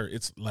 that, and the third.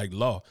 It's like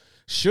law.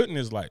 Shouldn't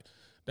is like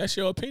that's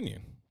your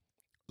opinion.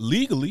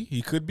 Legally,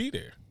 he could be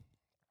there.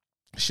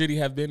 Should he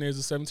have been there as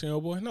a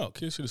 17-year-old boy? No,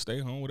 kids should have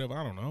stayed home. Whatever.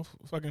 I don't know.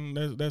 Fucking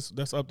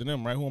that's up to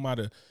them, right? Who am I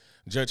to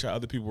judge how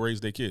other people raise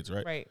their kids,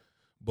 right? right.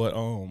 But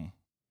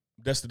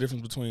that's the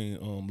difference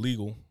between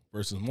legal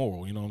versus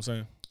moral. You know what I'm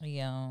saying?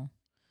 Yeah.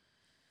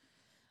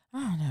 I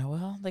don't know.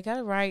 Well, they got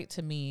it right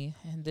to me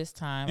in this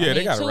time. Yeah, I they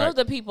mean, got it 2 right. of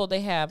the people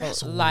they have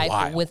That's a life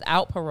wild.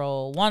 without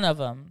parole. One of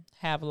them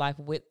have life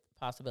with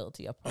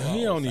possibility of parole.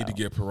 He don't need to so.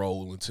 get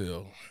parole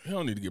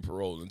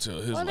until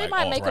his Well, they like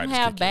might make them arthritis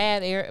have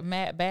kick in.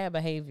 bad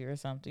behavior or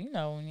something. You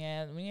know, when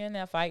you're in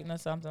there fighting or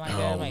something like I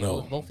that. don't like,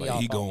 know, both of but y'all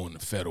he fault. going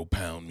to federal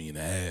pound me in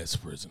the ass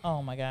prison.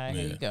 Oh my God,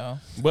 here Yeah. you go.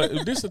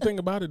 But this the thing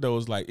about it though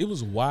is like it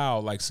was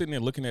wild. Like sitting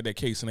there looking at that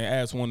case, and they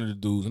asked one of the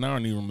dudes, and I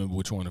don't even remember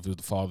which one, if it was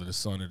the father, the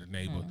son, or the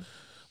neighbor.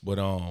 But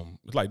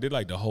it's like they're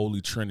like the holy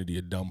trinity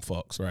of dumb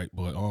fucks, right?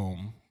 But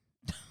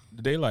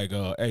they like,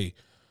 hey,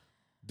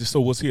 so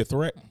was he a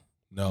threat?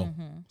 No.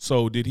 Mm-hmm.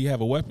 So did he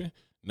have a weapon?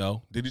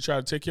 No. Did he try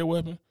to take your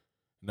weapon?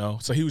 No.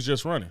 So he was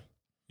just running.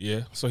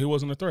 Yeah. So he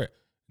wasn't a threat.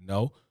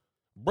 No.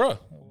 Bruh,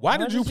 why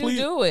did you plead?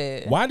 do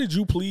it? Why did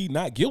you plead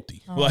not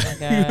guilty? Oh Like, my you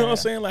know what I'm God.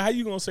 saying? Like, how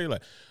you gonna say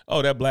like,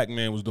 oh, that black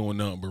man was doing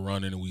nothing but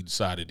running, and we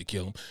decided to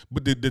kill him?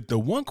 But the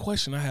one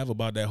question I have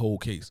about that whole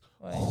case,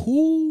 What?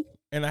 who?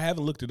 And I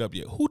haven't looked it up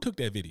yet. Who took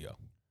that video?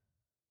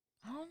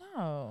 I don't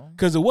know.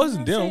 Because it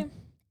wasn't You know what I'm them.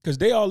 Because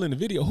they all in the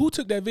video. Who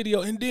took that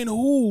video, and then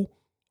who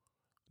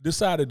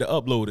decided to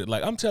upload it?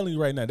 Like, I'm telling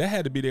you right now, that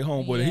had to be their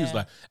homeboy. He was Yeah.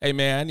 like, hey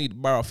man, I need to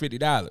borrow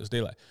 $50.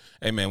 They like,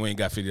 hey man, we ain't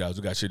got $50.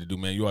 We got shit to do,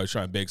 man. You always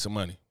trying to beg some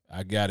money.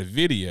 I got a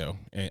video,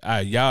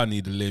 and y'all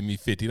need to lend me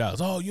 $50.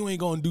 Oh, you ain't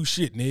gonna do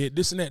shit, Ned.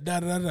 This and that, da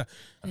da da.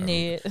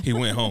 Ned. He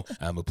went home.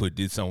 I'm gonna put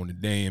this on the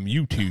damn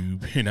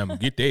YouTube, and I'm gonna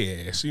get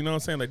their ass. You know what I'm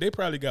saying? Like, they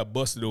probably got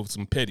busted over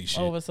some petty shit.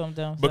 Over some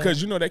dumb stuff.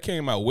 Because that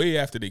came out way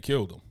after they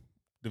killed him.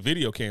 The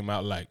video came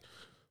out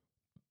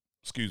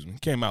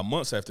came out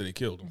months after they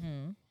killed him.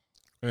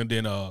 Mm-hmm. And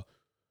then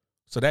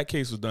so that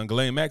case was done.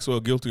 Ghislaine Maxwell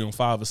guilty on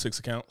 5 or 6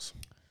 accounts.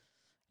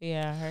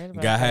 Yeah, I heard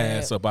about Got her that.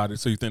 ass up out of it.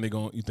 So you think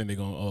they're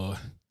gonna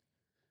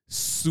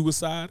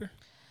suicide her?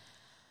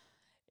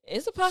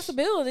 It's a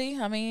possibility.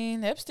 I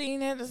mean,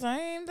 Epstein had the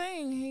same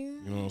thing.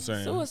 You know what I'm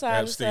saying? Suicide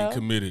Epstein himself,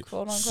 committed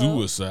quote unquote.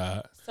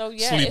 suicide. So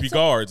yeah, sleepy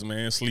guards,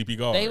 man. Sleepy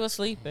guards. They were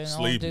sleeping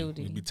on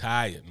duty. You be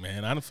tired,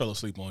 man. I done fell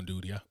asleep on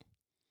duty.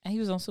 And he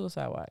was on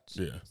suicide watch.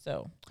 Yeah.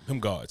 So them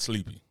guards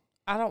sleepy.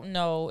 I don't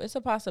know. It's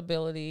a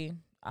possibility.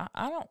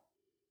 I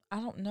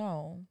don't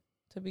know,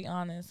 to be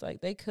honest. Like,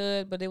 they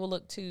could, but it would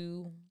look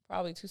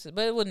probably too.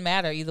 But it wouldn't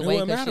matter either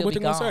way because she'll be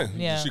gone.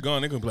 Yeah. She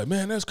gone. They're gonna be like,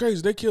 man, that's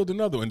crazy. They killed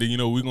another one. And then you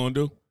know what we're gonna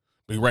do?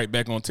 Be right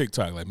back on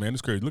TikTok. Like, man,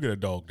 it's crazy. Look at that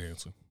dog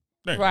dancing.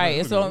 Dang, right. Man,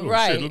 It's on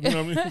right. Shit, look, you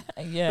know what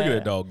I mean? Yeah. Look at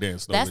that dog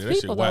dancing. That's over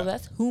there. people That shit though. wild.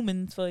 That's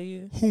humans for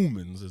you.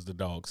 Humans, as the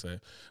dog say.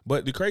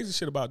 But the crazy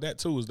shit about that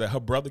too is that her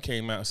brother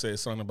came out and said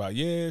something about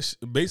she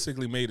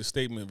basically made a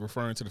statement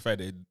referring to the fact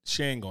that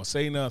she ain't gonna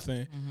say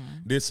nothing,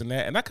 this and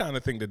that. And I kind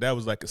of think that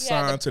was like a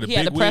sign to the big wigs.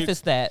 He had to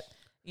preface that.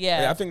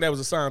 Yeah. I think that was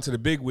a sign to the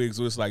big wigs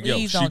where it's like,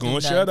 Please yo, she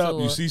gonna shut up.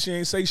 You her. see, she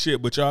ain't say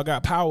shit, but y'all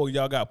got power,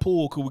 y'all got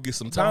pull. Could we get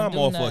some time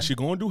off her? She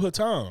gonna do her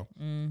time.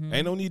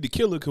 Ain't no need to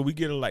kill her. Could we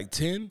get her like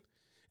 10?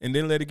 And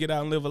then let her get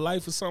out and live a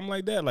life or something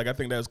like that. Like, I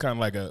think that was kind of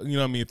like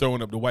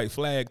throwing up the white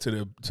flag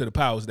to the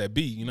powers that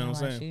be. You know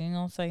what I'm saying? She ain't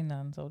gonna say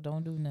nothing, so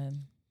don't do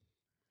nothing.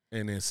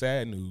 And then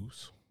sad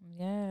news.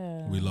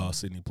 Yeah. We lost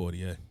Sidney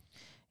Poitier.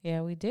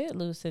 Yeah, we did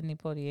lose Sidney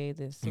Poitier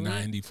this week.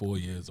 94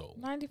 years old.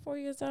 94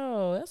 years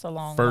old. That's a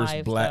long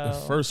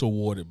life. First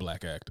awarded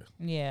black actor.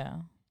 Yeah.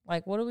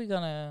 Like, what are we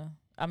gonna?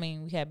 I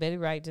mean, we had Betty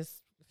Wright just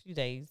a few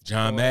days.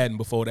 John Madden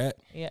before that.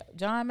 Yeah,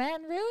 John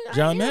Madden, really?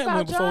 John Madden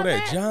went before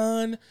that.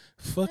 John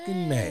fucking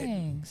Dang,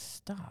 Madden.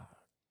 Stop.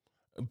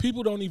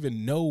 People don't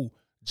even know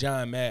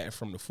John Madden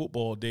from the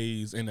football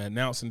days and the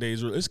announcing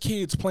days. There's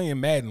kids playing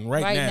Madden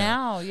right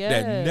now. Yeah.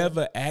 That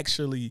never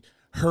actually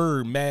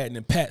heard Madden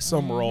and Pat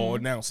Summerall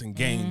announcing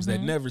games.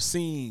 That never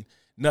seen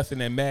nothing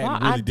that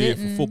Madden really did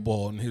for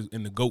football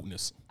in the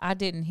GOATness. I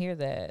didn't hear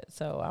that,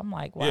 so I'm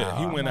like, wow. Yeah,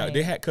 he went out.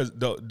 They had you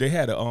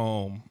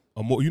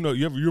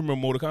remember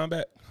Mortal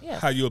Kombat? Yeah.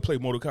 How you would play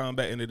Mortal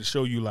Kombat and it'll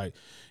show you like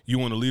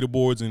you on the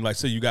leaderboards and like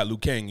say you got Liu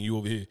Kang and you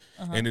over here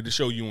and it'll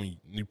show you when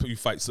you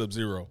fight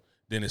Sub-Zero.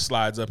 Then it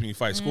slides up and you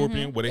fight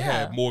Scorpion. Where they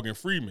had Morgan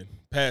Freeman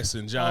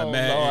passing John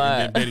Madden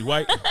and then Betty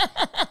White.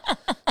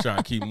 Trying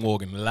to keep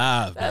Morgan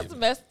alive. That's baby.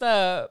 messed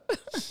up.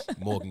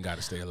 Morgan got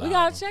to stay alive. We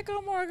gotta check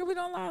on Morgan. We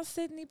don't lost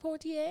Sidney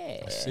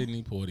Poitier.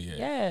 Sidney Poitier.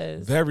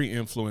 Yes. Very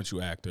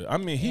influential actor. I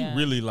mean, he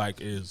really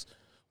is.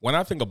 When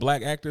I think of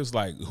black actors,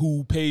 like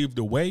who paved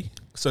the way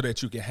so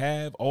that you can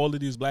have all of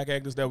these black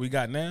actors that we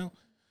got now,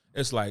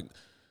 it's like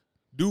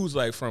dudes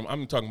like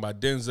I'm talking about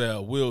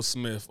Denzel, Will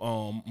Smith,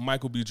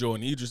 Michael B.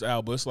 Jordan, Idris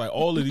Elba. It's like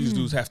all of these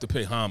dudes have to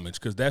pay homage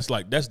because that's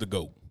the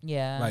GOAT.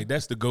 Yeah. Like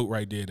that's the GOAT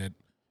right there that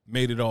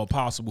made it all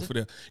possible for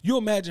them. You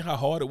imagine how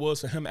hard it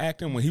was for him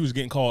acting when he was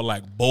getting called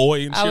like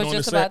boy and shit on the set? I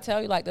was just about to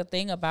tell you, like, the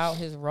thing about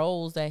his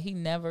roles that he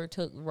never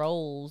took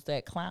roles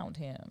that clowned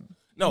him.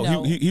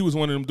 No, he was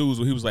one of them dudes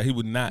where he was like he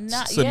would not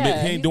submit.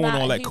 Yeah, he ain't doing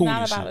all that cool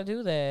shit. He's not about to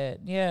do that.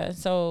 Yeah,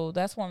 so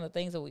that's one of the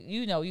things that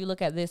you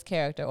look at this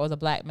character or the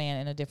black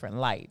man in a different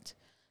light.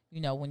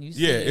 When you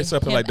see it's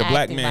up like the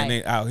black man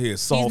ain't out here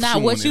soft. He's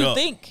not what you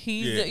think.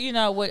 He's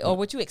or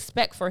what you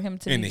expect for him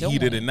to be in the doing.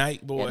 heat of the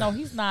night, boy. Yeah, no,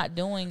 he's not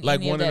doing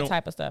like any of that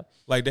type of stuff.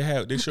 Like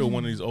they showed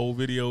one of these old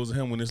videos of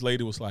him when this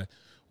lady was like,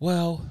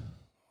 well,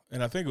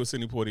 and I think it was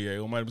Sidney Poitier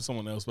or it might have been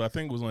someone else, but I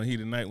think it was on Heat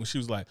of the Night when she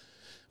was like,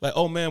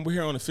 oh man, we're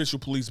here on official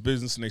police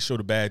business, and they show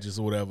the badges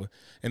or whatever,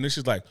 and then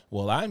she's like,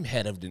 well, I'm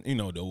head of the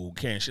the old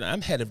Karen shit.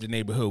 I'm head of the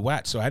neighborhood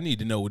watch, so I need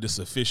to know what this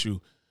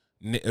official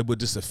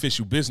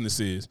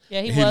business is.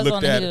 Yeah, he was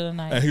on the Heat of the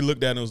Night. And he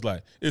looked at it and was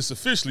like, it's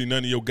officially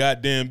none of your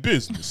goddamn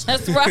business.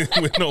 That's right.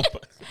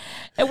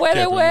 And where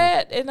they were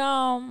at? In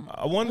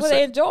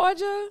they in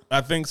Georgia?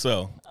 I think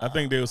so. I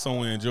think they were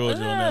somewhere in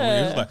Georgia on that one.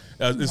 It was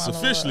like, it's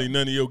officially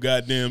none of your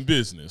goddamn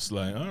business.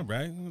 Like, all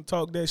right,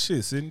 talk that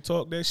shit, Sidney.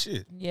 Talk that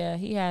shit. Yeah,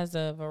 he has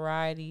a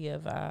variety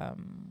of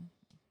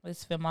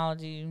it's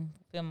filmology.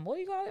 What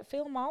do you call it?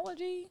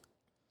 Filmology?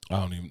 I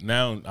don't even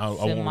now. I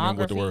won't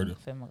remember what the word is.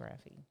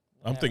 Filmography.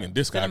 I'm thinking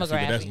discography, but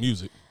that's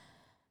music.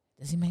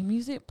 Does he make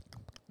music?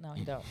 No,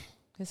 he don't.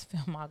 His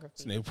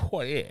filmography.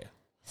 Yeah.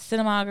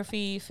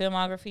 Cinematography,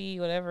 filmography,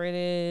 whatever it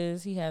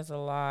is. He has a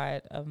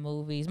lot of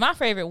movies. My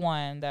favorite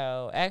one,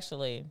 though,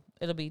 actually,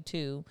 it'll be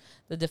 2.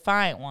 The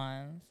Defiant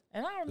Ones.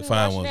 And I remember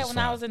watching that when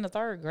I was in the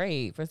 3rd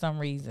grade for some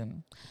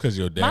reason. Because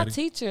your daddy? My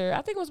teacher,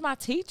 I think it was my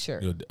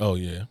teacher. Oh,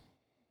 yeah.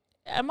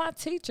 And my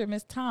teacher,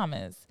 Miss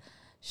Thomas,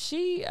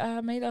 she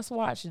made us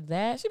watch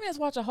that. She made us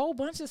watch a whole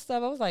bunch of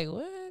stuff. I was like,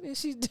 what is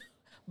she doing?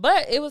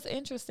 But it was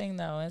interesting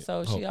though, and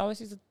so she always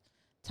used to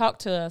talk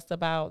to us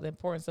about the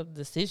importance of the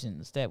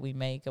decisions that we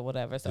make or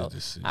whatever. So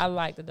I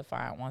like the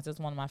Defiant ones. It's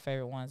one of my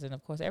favorite ones, and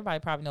of course, everybody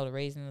probably know the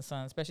Raising the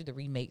Sun, especially the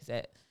remakes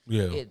that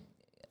it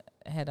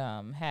had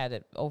had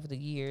it over the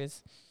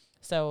years.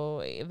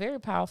 So a very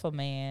powerful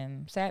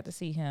man. Sad to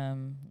see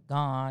him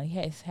gone.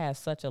 He has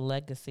such a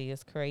legacy.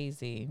 It's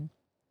crazy.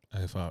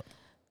 I thought.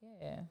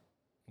 Yeah.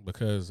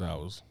 Because I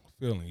was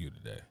feeling you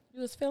today.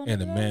 You was feeling and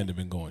me today? And Amanda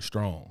been going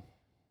strong.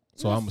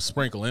 So I'm going to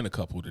sprinkle in a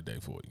couple today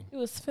for you. You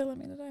was feeling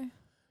me today?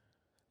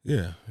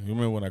 Yeah. You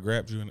remember when I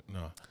grabbed you?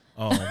 No.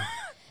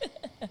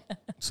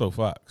 So,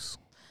 Fox.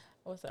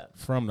 What's up?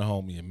 From the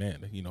homie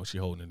Amanda. You know, she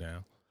holding it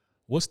down.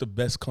 What's the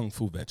best kung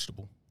fu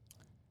vegetable?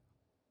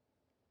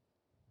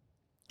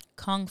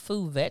 Kung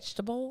fu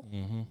vegetable?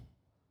 Mm-hmm.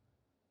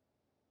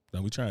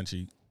 Now we trying to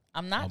cheat.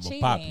 I'm not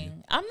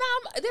cheating. I'm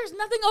not. There's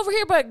nothing over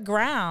here but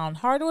ground,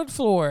 hardwood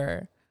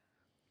floor.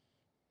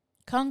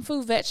 Kung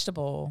fu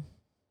vegetable.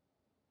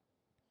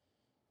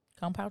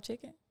 Kung Pao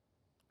chicken?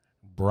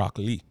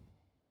 Broccoli.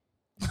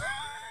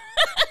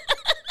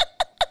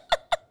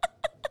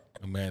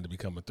 Amanda be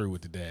coming through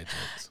with the dad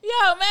jokes.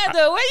 Yo,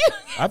 Amanda, where you?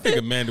 I think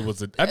Amanda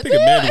was a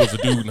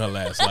dude in her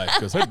last life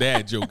because her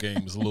dad joke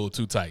game is a little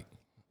too tight.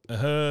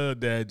 Her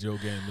dad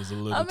joke game is a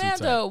little too tight.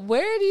 Amanda,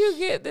 where do you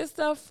get this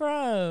stuff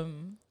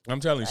from? I'm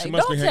telling you, like, she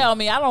must be. Don't tell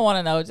me. I don't want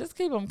to know. Just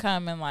keep them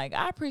coming. Like,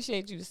 I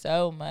appreciate you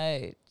so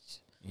much.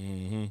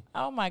 Mm-hmm.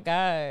 Oh my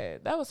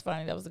God, that was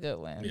funny. That was a good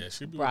one. Yeah,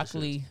 she be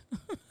broccoli.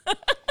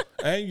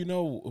 Hey, you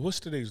know what's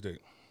today's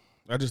date?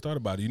 I just thought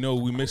about it. You know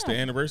we missed the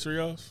anniversary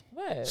of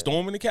what?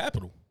 Storming the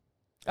Capitol.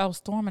 Oh,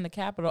 storming the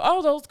Capitol.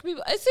 Oh, those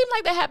people. It seemed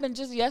like that happened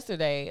just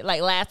yesterday,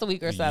 like last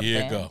week or something.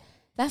 Yeah, go.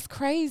 That's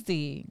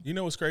crazy. You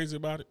know what's crazy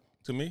about it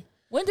to me?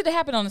 When did it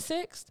happen? On the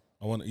 6th?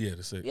 The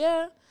 6th.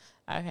 Yeah.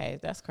 Okay,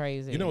 that's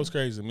crazy. You know what's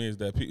crazy to me is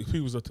that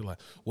people was up to like,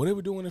 well, they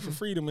were doing it for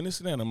freedom and this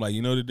and that. And I'm like,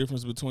 you know the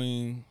difference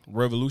between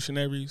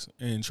revolutionaries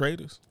and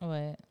traitors?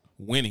 What?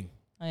 Winning.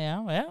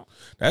 Yeah, well.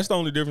 That's the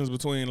only difference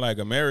between like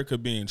America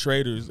being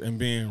traitors and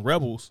being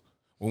rebels.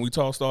 When we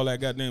tossed all that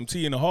goddamn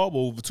tea in the harbor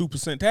over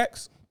 2%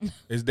 tax,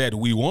 is that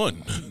we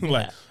won.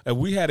 Like, if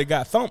we had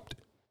got thumped,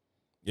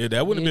 yeah,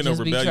 that wouldn't have been a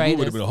rebellion. We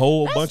would have been a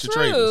whole bunch of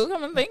traitors.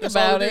 Come and think That's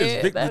about all it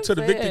it. is. To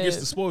the victor gets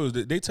the spoils.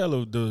 They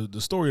tell the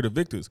story of the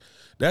victors.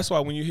 That's why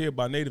when you hear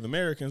about Native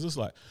Americans, it's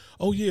like,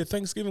 oh yeah,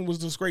 Thanksgiving was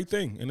this great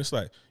thing. And it's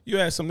like, you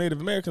ask some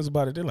Native Americans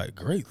about it, they're like,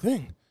 great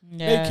thing.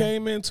 Yeah. They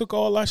came in, took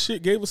all our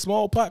shit, gave us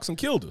smallpox and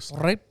killed us.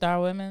 Raped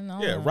our women.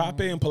 Oh. Yeah,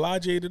 Rape and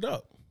Pelagiated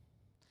up.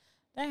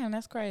 Damn,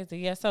 that's crazy.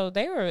 Yeah, so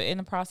they were in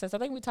the process. I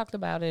think we talked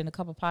about it in a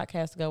couple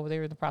podcasts ago where they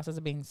were in the process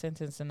of being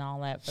sentenced and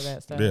all that for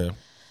that stuff. Yeah.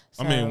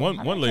 So, I mean,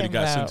 one lady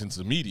got sentenced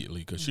immediately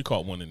because she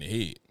caught one in the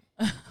head.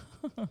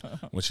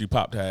 When she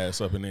popped her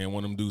ass up and then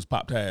one of them dudes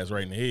popped her ass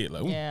right in the head.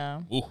 Like, ooh,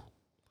 yeah. Ooh,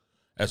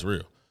 that's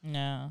real.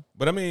 Yeah.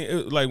 But I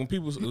mean, like when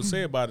people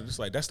say about it, it's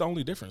like, that's the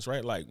only difference,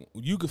 right? Like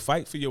you could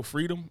fight for your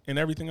freedom and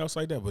everything else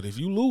like that. But if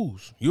you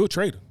lose, you're a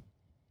traitor.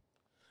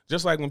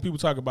 Just like when people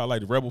talk about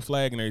like the rebel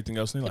flag and everything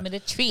else, they're like, the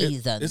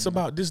treason. It's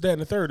about this, that,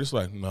 and the third. It's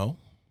like, no,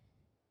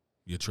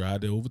 you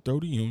tried to overthrow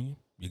the Union.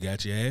 You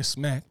got your ass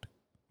smacked.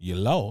 You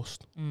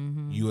lost.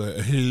 Mm-hmm. You are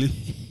a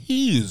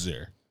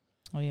loser.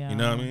 Oh, yeah. You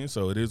know what I mean?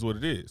 So it is what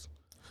it is.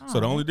 So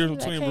the only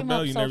difference between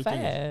rebellion and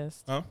everything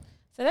is, huh?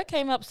 So that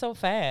came up so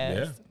fast.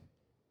 Yeah.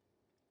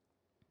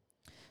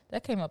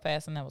 That came up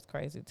fast, and that was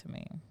crazy to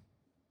me.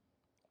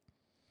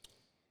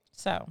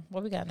 So,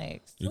 what we got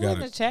next? Who's in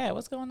the chat?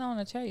 What's going on in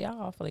the chat?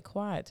 Y'all awfully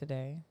quiet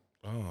today.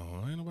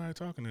 Oh, ain't nobody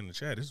talking in the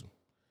chat.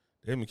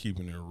 They've been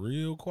keeping it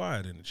real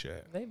quiet in the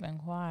chat. They've been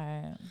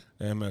quiet.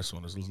 MS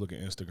on us. Let's look at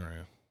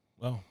Instagram.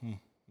 Oh,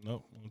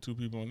 nope. Only 2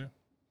 people on there.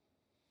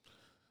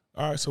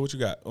 All right, so what you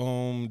got?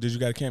 Did you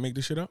got Can't Make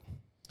This Shit Up?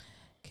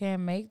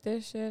 Can't make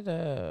this shit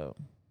up.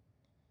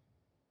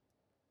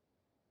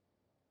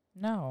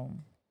 No.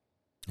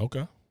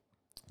 Okay.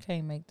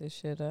 Can't make this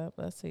shit up.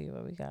 Let's see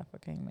what we got for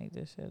Can't Make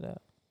This Shit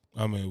Up.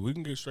 I mean, we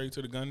can get straight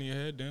to the gun in your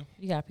head then.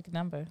 You gotta pick a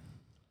number.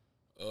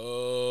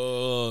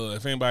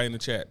 If anybody in the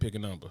chat, pick a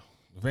number.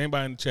 If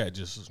anybody in the chat,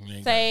 just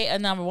say a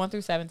number 1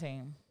 through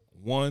 17.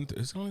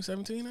 It's only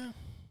 17 now?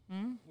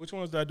 Which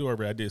ones did I do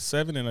already? I did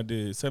 7 and I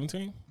did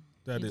 17?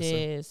 You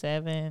did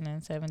 7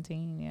 and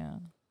 17, yeah.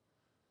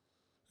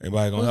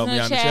 Anybody gonna help me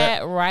out in the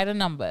chat? Write a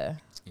number.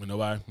 Ain't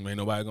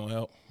nobody gonna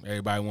help.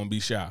 Everybody wanna be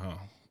shy, huh?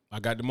 I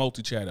got the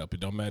multi-chat up. It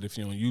don't matter if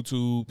you're on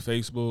YouTube,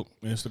 Facebook,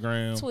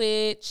 Instagram.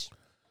 Twitch.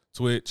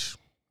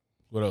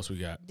 What else we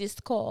got?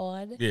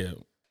 Discord. Yeah.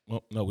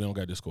 Well, no, we don't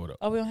got Discord up.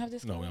 Oh, we don't have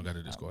Discord? No, we don't got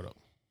the Discord up.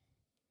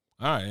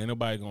 All right, ain't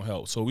nobody gonna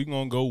help. So we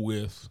gonna go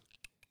with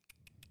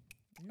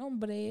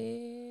number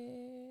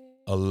 11.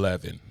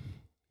 Nope.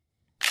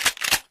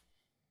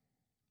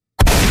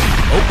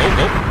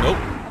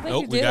 I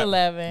think you did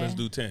 11. Let's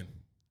do 10.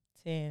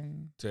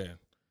 10.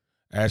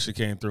 Ashley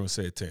came through and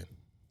said 10.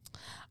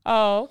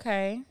 Oh,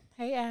 okay.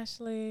 Hey,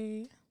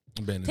 Ashley.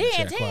 Been in the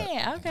chat 10.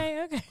 quiet.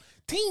 Okay.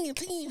 10.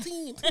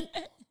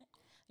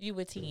 You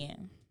were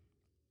 10.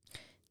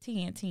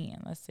 10.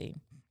 Let's see.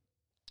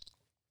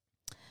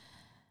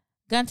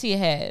 Gun to your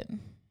head.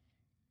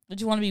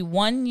 Would you want to be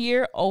 1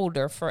 year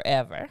older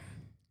forever?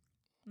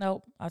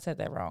 Nope, I said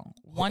that wrong.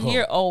 1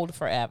 year old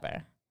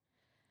forever,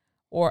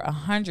 or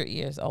 100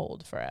 years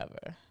old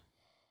forever.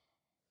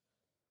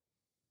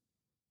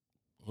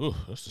 Ooh,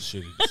 that's a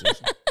shitty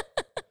decision.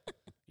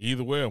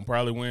 Either way, I'm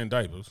probably wearing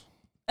diapers.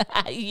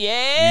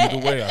 Yeah.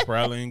 Either way, I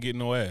probably ain't getting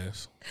no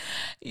ass.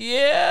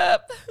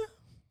 Yep.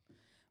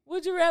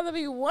 Would you rather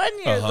be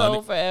 1 year 100.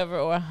 old forever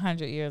or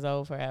 100 years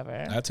old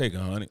forever? I take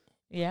 100.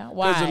 Yeah.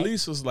 Why? Because at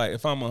least it's like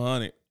if I'm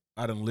 100,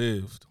 I done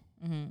lived.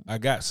 Mm-hmm. I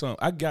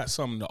got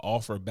something to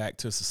offer back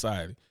to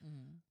society.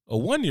 Mm-hmm. A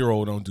 1 year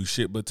old don't do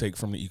shit but take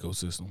from the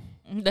ecosystem.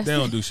 They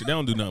don't do shit. They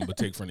don't do nothing but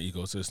take from the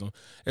ecosystem.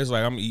 It's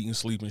like I'm eating,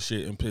 sleeping,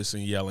 shit, and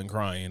pissing, yelling,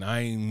 crying.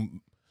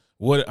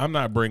 I'm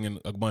not bringing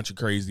a bunch of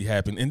crazy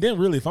happen. And then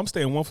really, if I'm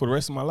staying one for the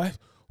rest of my life,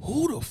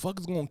 who the fuck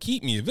is gonna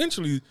keep me?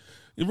 Eventually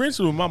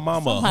my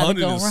mama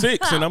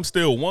 106 and I'm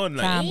still one.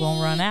 Like, time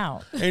gonna run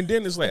out. And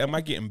then it's like, am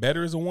I getting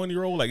better as a 1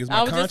 year old? Like, is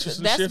my consciousness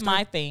that's shifting?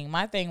 my thing.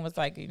 My thing was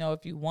like,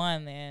 if you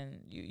won,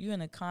 then you're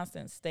in a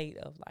constant state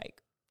of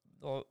like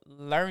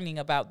learning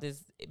about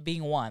this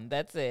being one.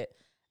 That's it.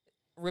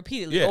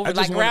 Repeatedly over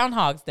like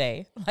Groundhog's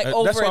Day. Like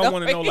over that's why and I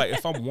want to know, over. like,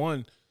 if I'm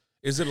one,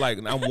 is it like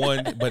I'm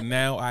one, but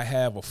now I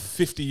have a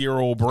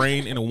 50-year-old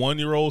brain and a 1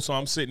 year old, so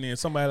I'm sitting there and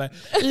somebody like,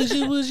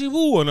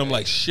 and I'm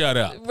like, shut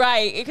up.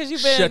 Right, because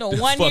you've been Shut the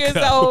 1 fuck year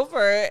up. old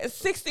for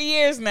 60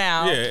 years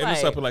now. Yeah, and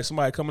it's up with like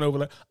somebody coming over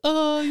like,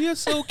 oh, you're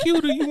so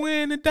cute. Are you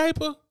wearing a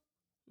diaper?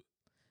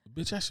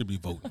 Bitch, I should be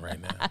voting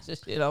right now. I should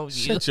shit on you.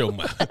 Shut your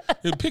mouth.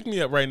 Pick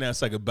me up right now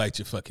so I could bite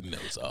your fucking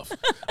nose off.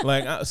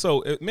 Like,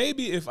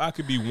 maybe if I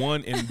could be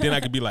one and then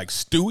I could be like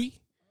Stewie.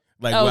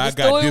 Like, where I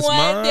got this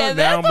mind, yeah,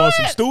 now I'm on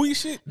some Stewie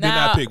shit, then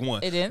I pick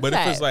one. But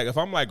if it's like, if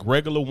I'm like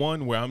regular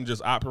one where I'm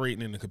just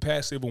operating in the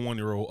capacity of a 1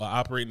 year old or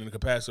operating in the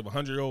capacity of a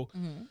 100 year old,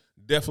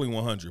 definitely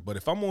 100. But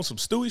if I'm on some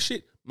Stewie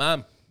shit,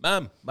 mom,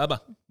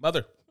 baba,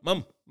 mother,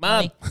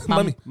 mommy.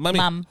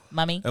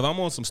 If I'm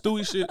on some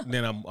Stewie shit,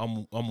 then I'm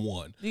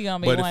one. You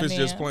gonna be but one if it's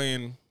then? just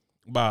playing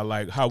by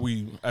like how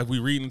we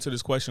read into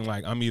this question,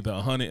 like I'm either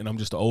 100 and I'm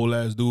just an old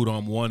ass dude, or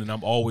I'm one and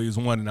I'm always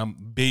one and I'm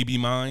baby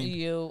mind.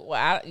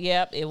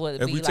 Yep, it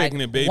would if be we like taking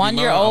it baby 1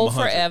 year mind, old I'm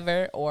 100.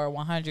 forever or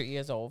 100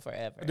 years old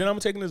forever. Then I'm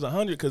taking this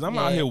 100 because I'm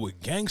out here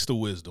with gangster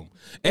wisdom,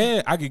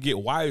 and I could get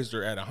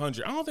wiser at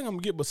 100. I don't think I'm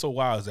gonna get but so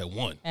wise at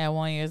one. At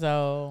 1 year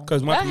old,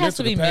 because my that has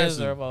to be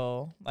capacity,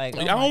 miserable. Like,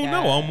 I don't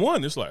know. I'm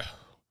one. It's like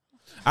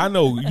I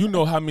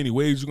know how many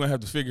ways you're gonna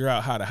have to figure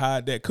out how to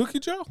hide that cookie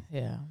jar.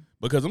 Yeah.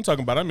 Because I'm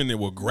talking about I'm in there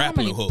with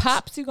grappling how many hooks.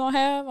 Pops you gonna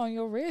have on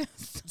your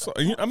wrist? So,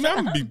 I'm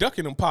gonna be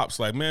ducking them pops.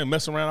 Like, man,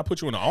 mess around. I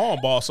put you in an arm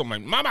ball.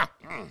 Something like, mama.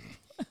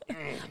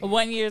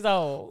 1 year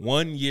old.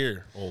 1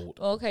 year old.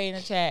 Okay, in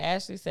the chat,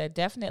 Ashley said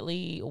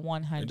definitely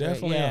 100.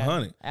 Definitely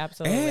 100.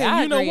 Absolutely. And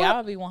I you know agree. what? I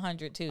would be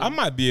 100 too. I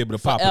might be able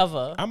to pop.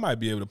 Forever. I might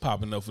be able to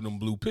pop enough of them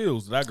blue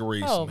pills that I could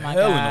raise some my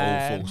hell God. in the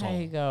old folks' There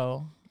home. you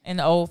go. In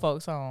the old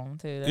folks' home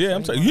too. That's Yeah,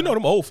 I'm telling you,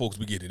 them old folks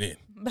be getting in.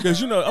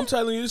 Because I'm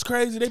telling you, it's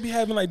crazy. They be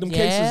having like them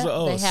cases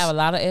of they have a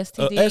lot of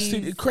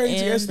STDs.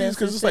 Crazy in STDs.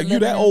 Because it's like assisted you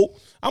that living.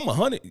 old. I'm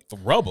 100 for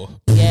rubber.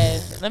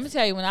 Yes. Let me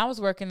tell you, when I was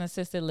working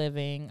assisted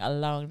living a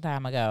long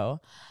time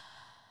ago,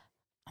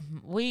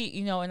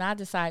 and I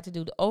decided to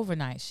do the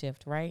overnight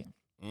shift, right?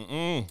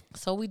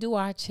 So we do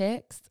our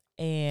checks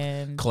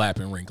and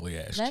clapping wrinkly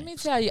ass. Let me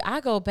tell you, I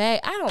go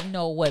back. I don't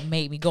know what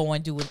made me go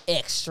and do an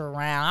extra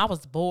round. I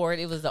was bored.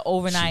 It was the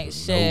overnight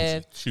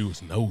shift. She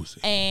was nosy.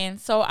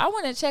 And so I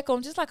went to check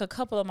on just like a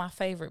couple of my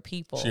favorite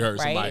people. She heard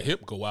right? somebody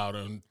hip go out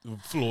on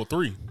floor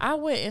 3. I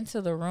went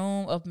into the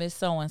room of Miss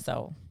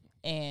So-and-so,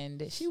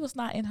 and she was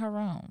not in her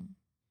room.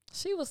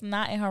 She was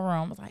not in her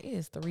room. I was like, it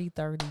is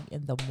 3:30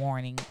 in the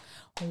morning.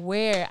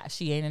 Where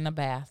she ain't in the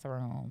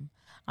bathroom.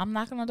 I'm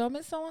knocking on the door,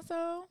 Miss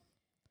So-and-so.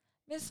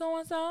 Miss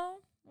So-and-so,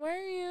 where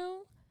are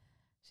you?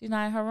 She's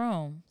not in her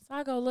room. So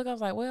I go look. I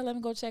was like, well, let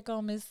me go check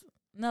on Miss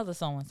another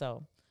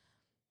So-and-so.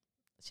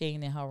 She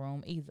ain't in her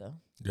room either.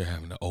 They're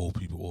having the old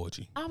people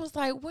orgy. I was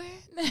like, where?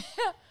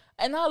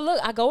 And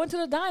I go into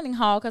the dining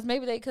hall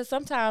because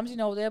sometimes,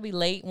 they'll be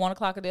late, 1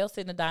 o'clock, or they'll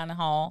sit in the dining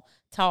hall,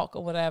 talk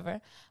or whatever.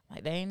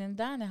 Like, they ain't in the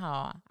dining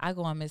hall. I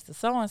go in Mr.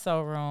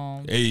 So-and-so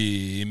room.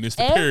 Hey,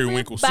 Mr.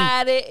 Periwinkle soup.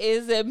 Everybody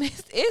is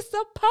it's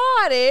a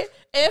party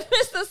in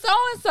Mr.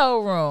 So-and-so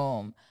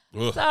room.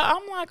 Ugh. So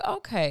I'm like,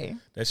 okay.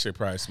 That shit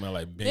probably smell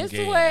like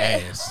Bengay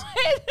ass.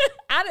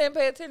 I didn't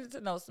pay attention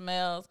to no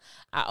smells.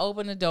 I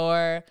opened the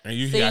door. And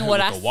you got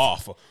with the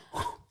waffle.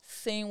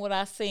 Seen what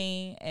I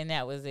seen, and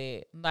that was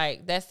it.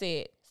 Like, that's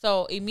it.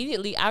 So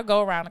immediately I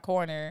go around the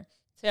corner,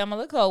 tell my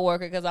little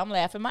co-worker, because I'm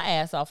laughing my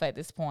ass off at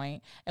this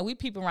point, and we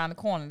peep around the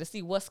corner to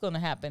see what's going to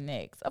happen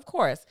next. Of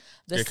course,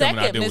 the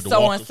second Miss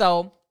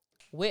So-and-so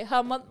with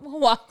her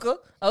walker,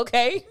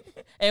 okay,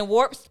 and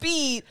warp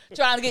speed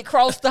trying to get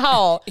across the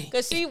hall,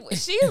 because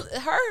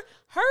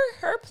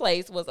her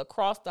place was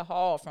across the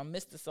hall from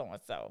Mr.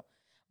 So-and-so.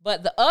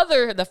 But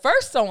the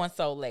first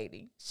so-and-so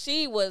lady,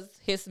 she was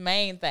his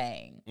main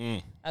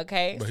thing.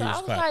 Okay. But so I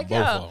was like,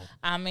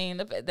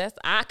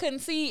 I couldn't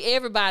see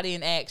everybody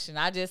in action.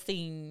 I just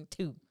seen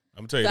 2.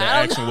 I'm telling you, So the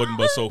I don't action wasn't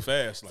but so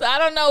fast. So I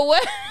don't know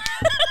what.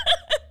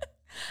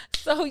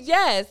 So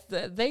yes,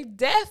 they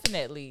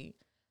definitely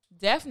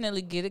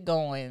get it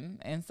going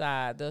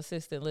inside the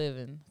assisted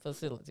living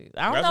facilities.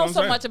 I don't That's know what I'm so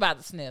saying. much about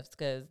the SNFs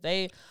because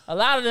a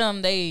lot of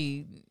them.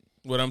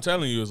 What I'm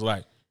telling you is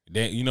like,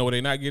 you know where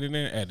they not getting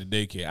in? At the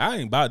daycare. I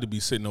ain't about to be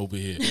sitting over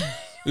here.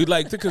 It's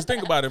like, because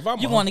think about it.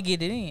 If You want to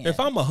get it in. If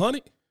I'm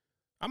 100,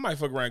 I might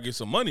fuck around and get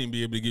some money and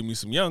be able to give me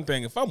some young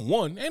thing. If I'm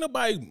one, ain't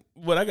nobody.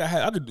 What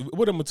I could.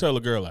 What I'm gonna tell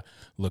a girl? Like,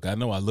 look, I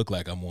know I look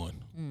like I'm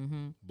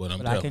one, but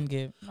But I can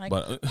get like,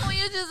 But oh,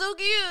 you're just so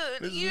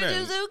cute. You're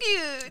just so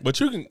cute. But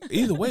you can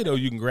either way though.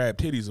 You can grab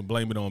titties and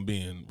blame it on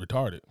being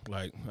retarded.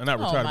 Like, not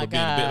Oh, retarded, my but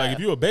being God. like if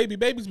you're a baby,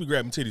 babies be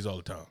grabbing titties all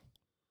the time.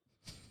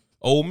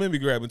 Old men be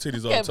grabbing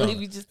titties all I can't the time.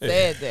 believe you just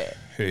said that.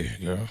 Hey,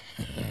 girl.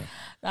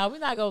 No, we're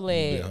not gonna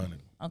Be let 100.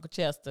 Uncle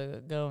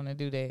Chester go on and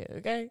do that.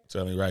 Okay,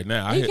 Telling you right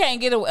now. I he hit, can't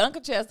get away.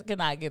 Uncle Chester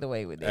cannot get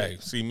away with that. hey,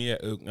 see me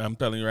at, I'm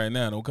telling you right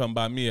now, don't come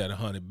by me at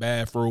 100.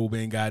 Bathrobe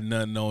ain't got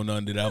nothing on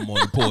under that. I'm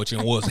on the porch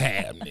and what's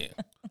happening?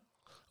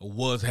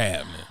 What's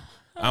happening?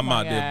 I'm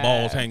my out there, God.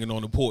 balls hanging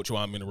on the porch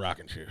while I'm in the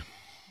rocking chair.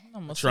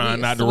 I'm gonna trying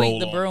sweep- not to sweep roll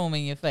the on. broom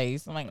in your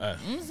face. I'm like,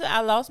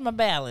 I lost my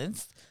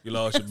balance. You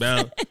lost your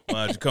balance?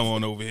 Why don't you come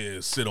on over here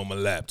and sit on my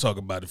lap, talk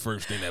about the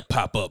first thing that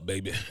pop up,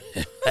 baby?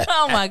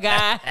 Oh my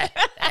God.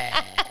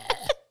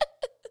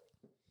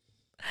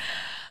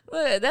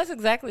 Look, that's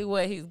exactly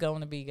what he's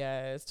going to be,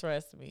 guys.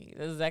 Trust me.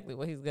 That's exactly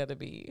what he's going to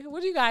be.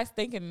 What are you guys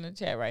thinking in the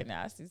chat right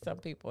now? I see some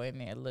people in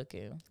there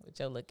looking with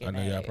your looking I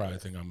know y'all ass. probably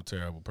think I'm a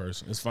terrible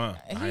person. It's fine.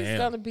 I He's am.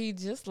 going to be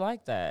just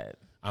like that.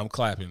 I'm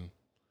clapping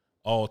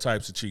all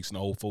types of cheeks and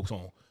old folks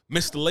on.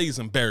 Mr.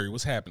 Lazenberry,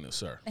 what's happening,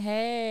 sir?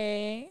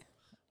 Hey.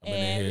 I'm in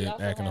And we here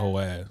also acting the have whole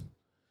ass.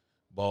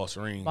 Boss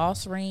Ring.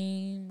 Boss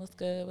Reem, what's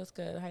good? What's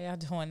good? How y'all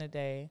doing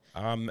today?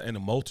 I'm in a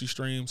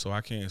multi-stream, so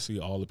I can't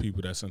see all the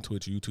people that's on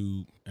Twitch,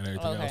 YouTube, and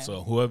everything Okay. else.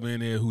 So whoever in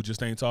there who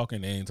just ain't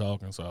talking, they ain't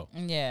talking. So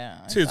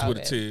Yeah. it's tis all what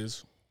it good.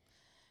 is.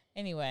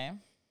 Anyway,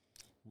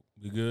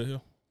 We good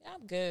here?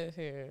 I'm good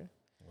here.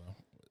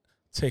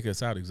 Take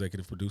us out,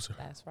 executive producer.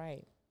 That's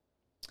right.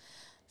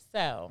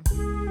 So,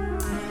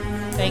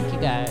 thank you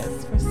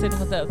guys for sitting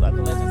with us,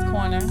 Uncle Legend's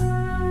Corner.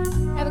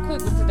 Had a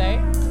quick one today.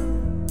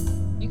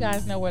 You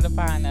guys know where to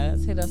find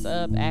us. Hit us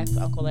up,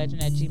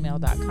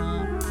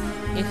 askunclelegend@gmail.com.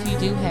 If you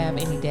do have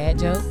any dad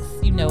jokes,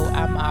 you know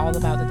I'm all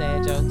about the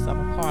dad jokes.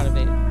 I'm a part of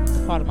it. It's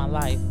a part of my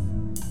life,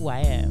 who I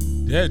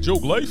am. Dad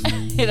joke life.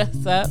 Hit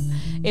us up.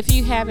 If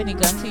you have any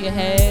gun to your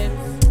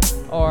heads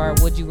or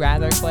would you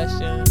rather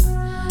questions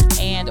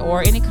and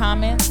or any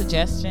comments,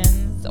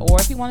 suggestions,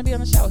 or if you want to be on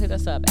the show, hit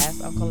us up.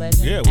 Ask Uncle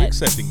Legend. Yeah, we're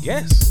accepting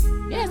guests.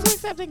 Yes, we're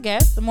accepting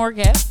guests. The more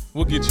guests.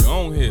 We'll get you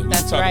on here. We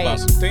That's can talk right. about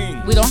some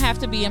things. We don't have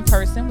to be in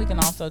person. We can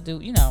also do,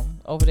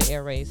 over the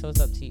airways. So it's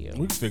up to you.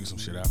 We can figure some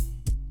shit out.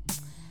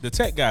 The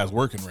tech guy's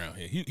working around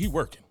here. He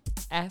working.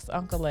 Ask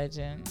Uncle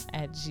Legend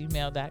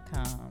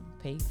 @gmail.com.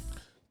 Peace.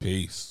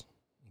 Peace.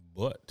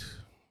 But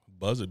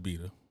buzzer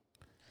beater.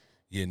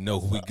 You know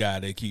we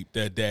gotta keep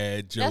that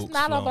dad jokes. That's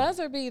not flowing. a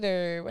buzzer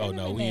beater. Wait Oh a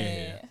no, we ain't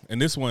minute. here.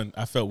 And this one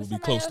I felt would be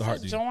Somebody close to else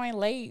heart just to you. joined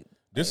late.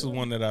 This is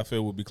one that I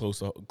feel would be close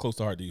to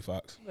heart to you,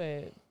 Fox.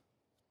 But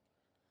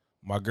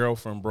My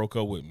girlfriend broke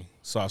up with me,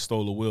 so I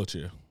stole a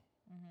wheelchair.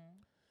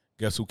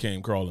 Guess who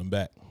came crawling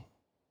back?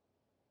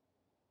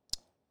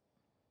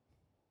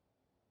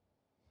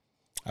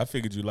 I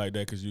figured you like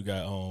that because you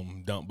got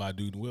dumped by a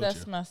dude in a wheelchair.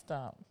 that's messed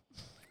up.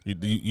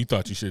 You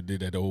thought you should have did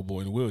that to old boy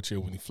in the wheelchair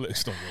when he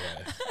flexed on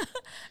your ass.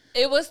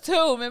 It was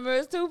two. Remember,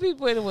 it's two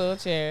people in a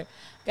wheelchair.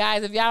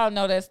 Guys, if y'all don't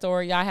know that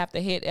story, y'all have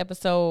to hit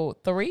episode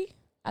 3.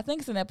 I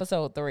think it's in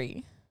episode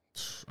 3.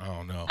 I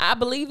don't know. I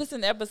believe it's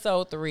in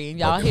episode 3. And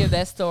y'all Okay. hear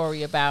that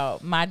story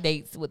about my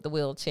dates with the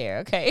wheelchair,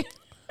 okay?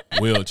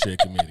 Wheelchair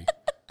committee.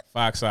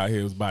 Fox out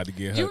here was about to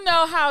get her. You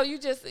know how you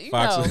just,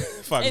 Fox, know.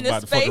 Fox in was the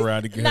about to fuck space-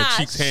 around to get Nah, her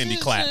cheeks handy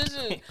shh, clapped. shh,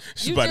 shh.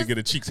 She's You about to just- get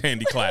her cheeks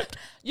handy clapped.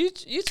 You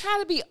try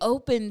to be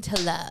open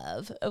to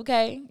love,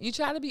 okay? You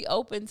try to be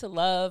open to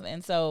love,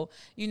 and so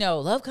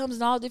love comes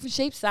in all different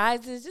shapes,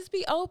 sizes. Just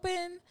be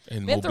open.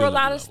 And Been through a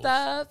lot mobility of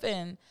levels. stuff,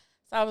 and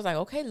so I was like,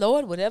 okay,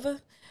 Lord, whatever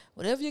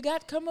you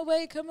got, come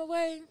away.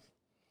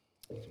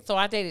 So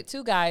I dated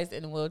 2 guys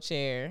in a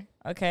wheelchair,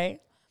 okay,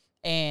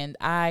 and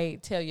I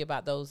tell you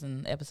about those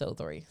in episode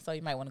 3. So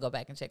you might want to go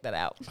back and check that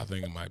out. I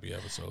think it might be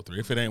episode 3.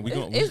 If it ain't, we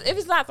going If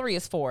it's not 3,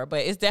 it's 4,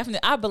 but it's definitely,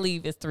 I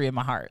believe it's 3 in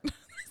my heart.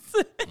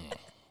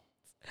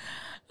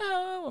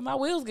 Oh, when my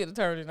wheels get to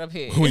turning up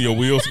here. when your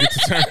wheels get to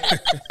turn.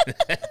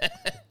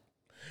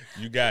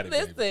 You got it,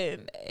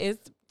 baby. Listen,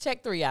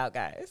 check 3 out,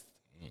 guys.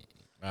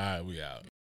 All right, we out.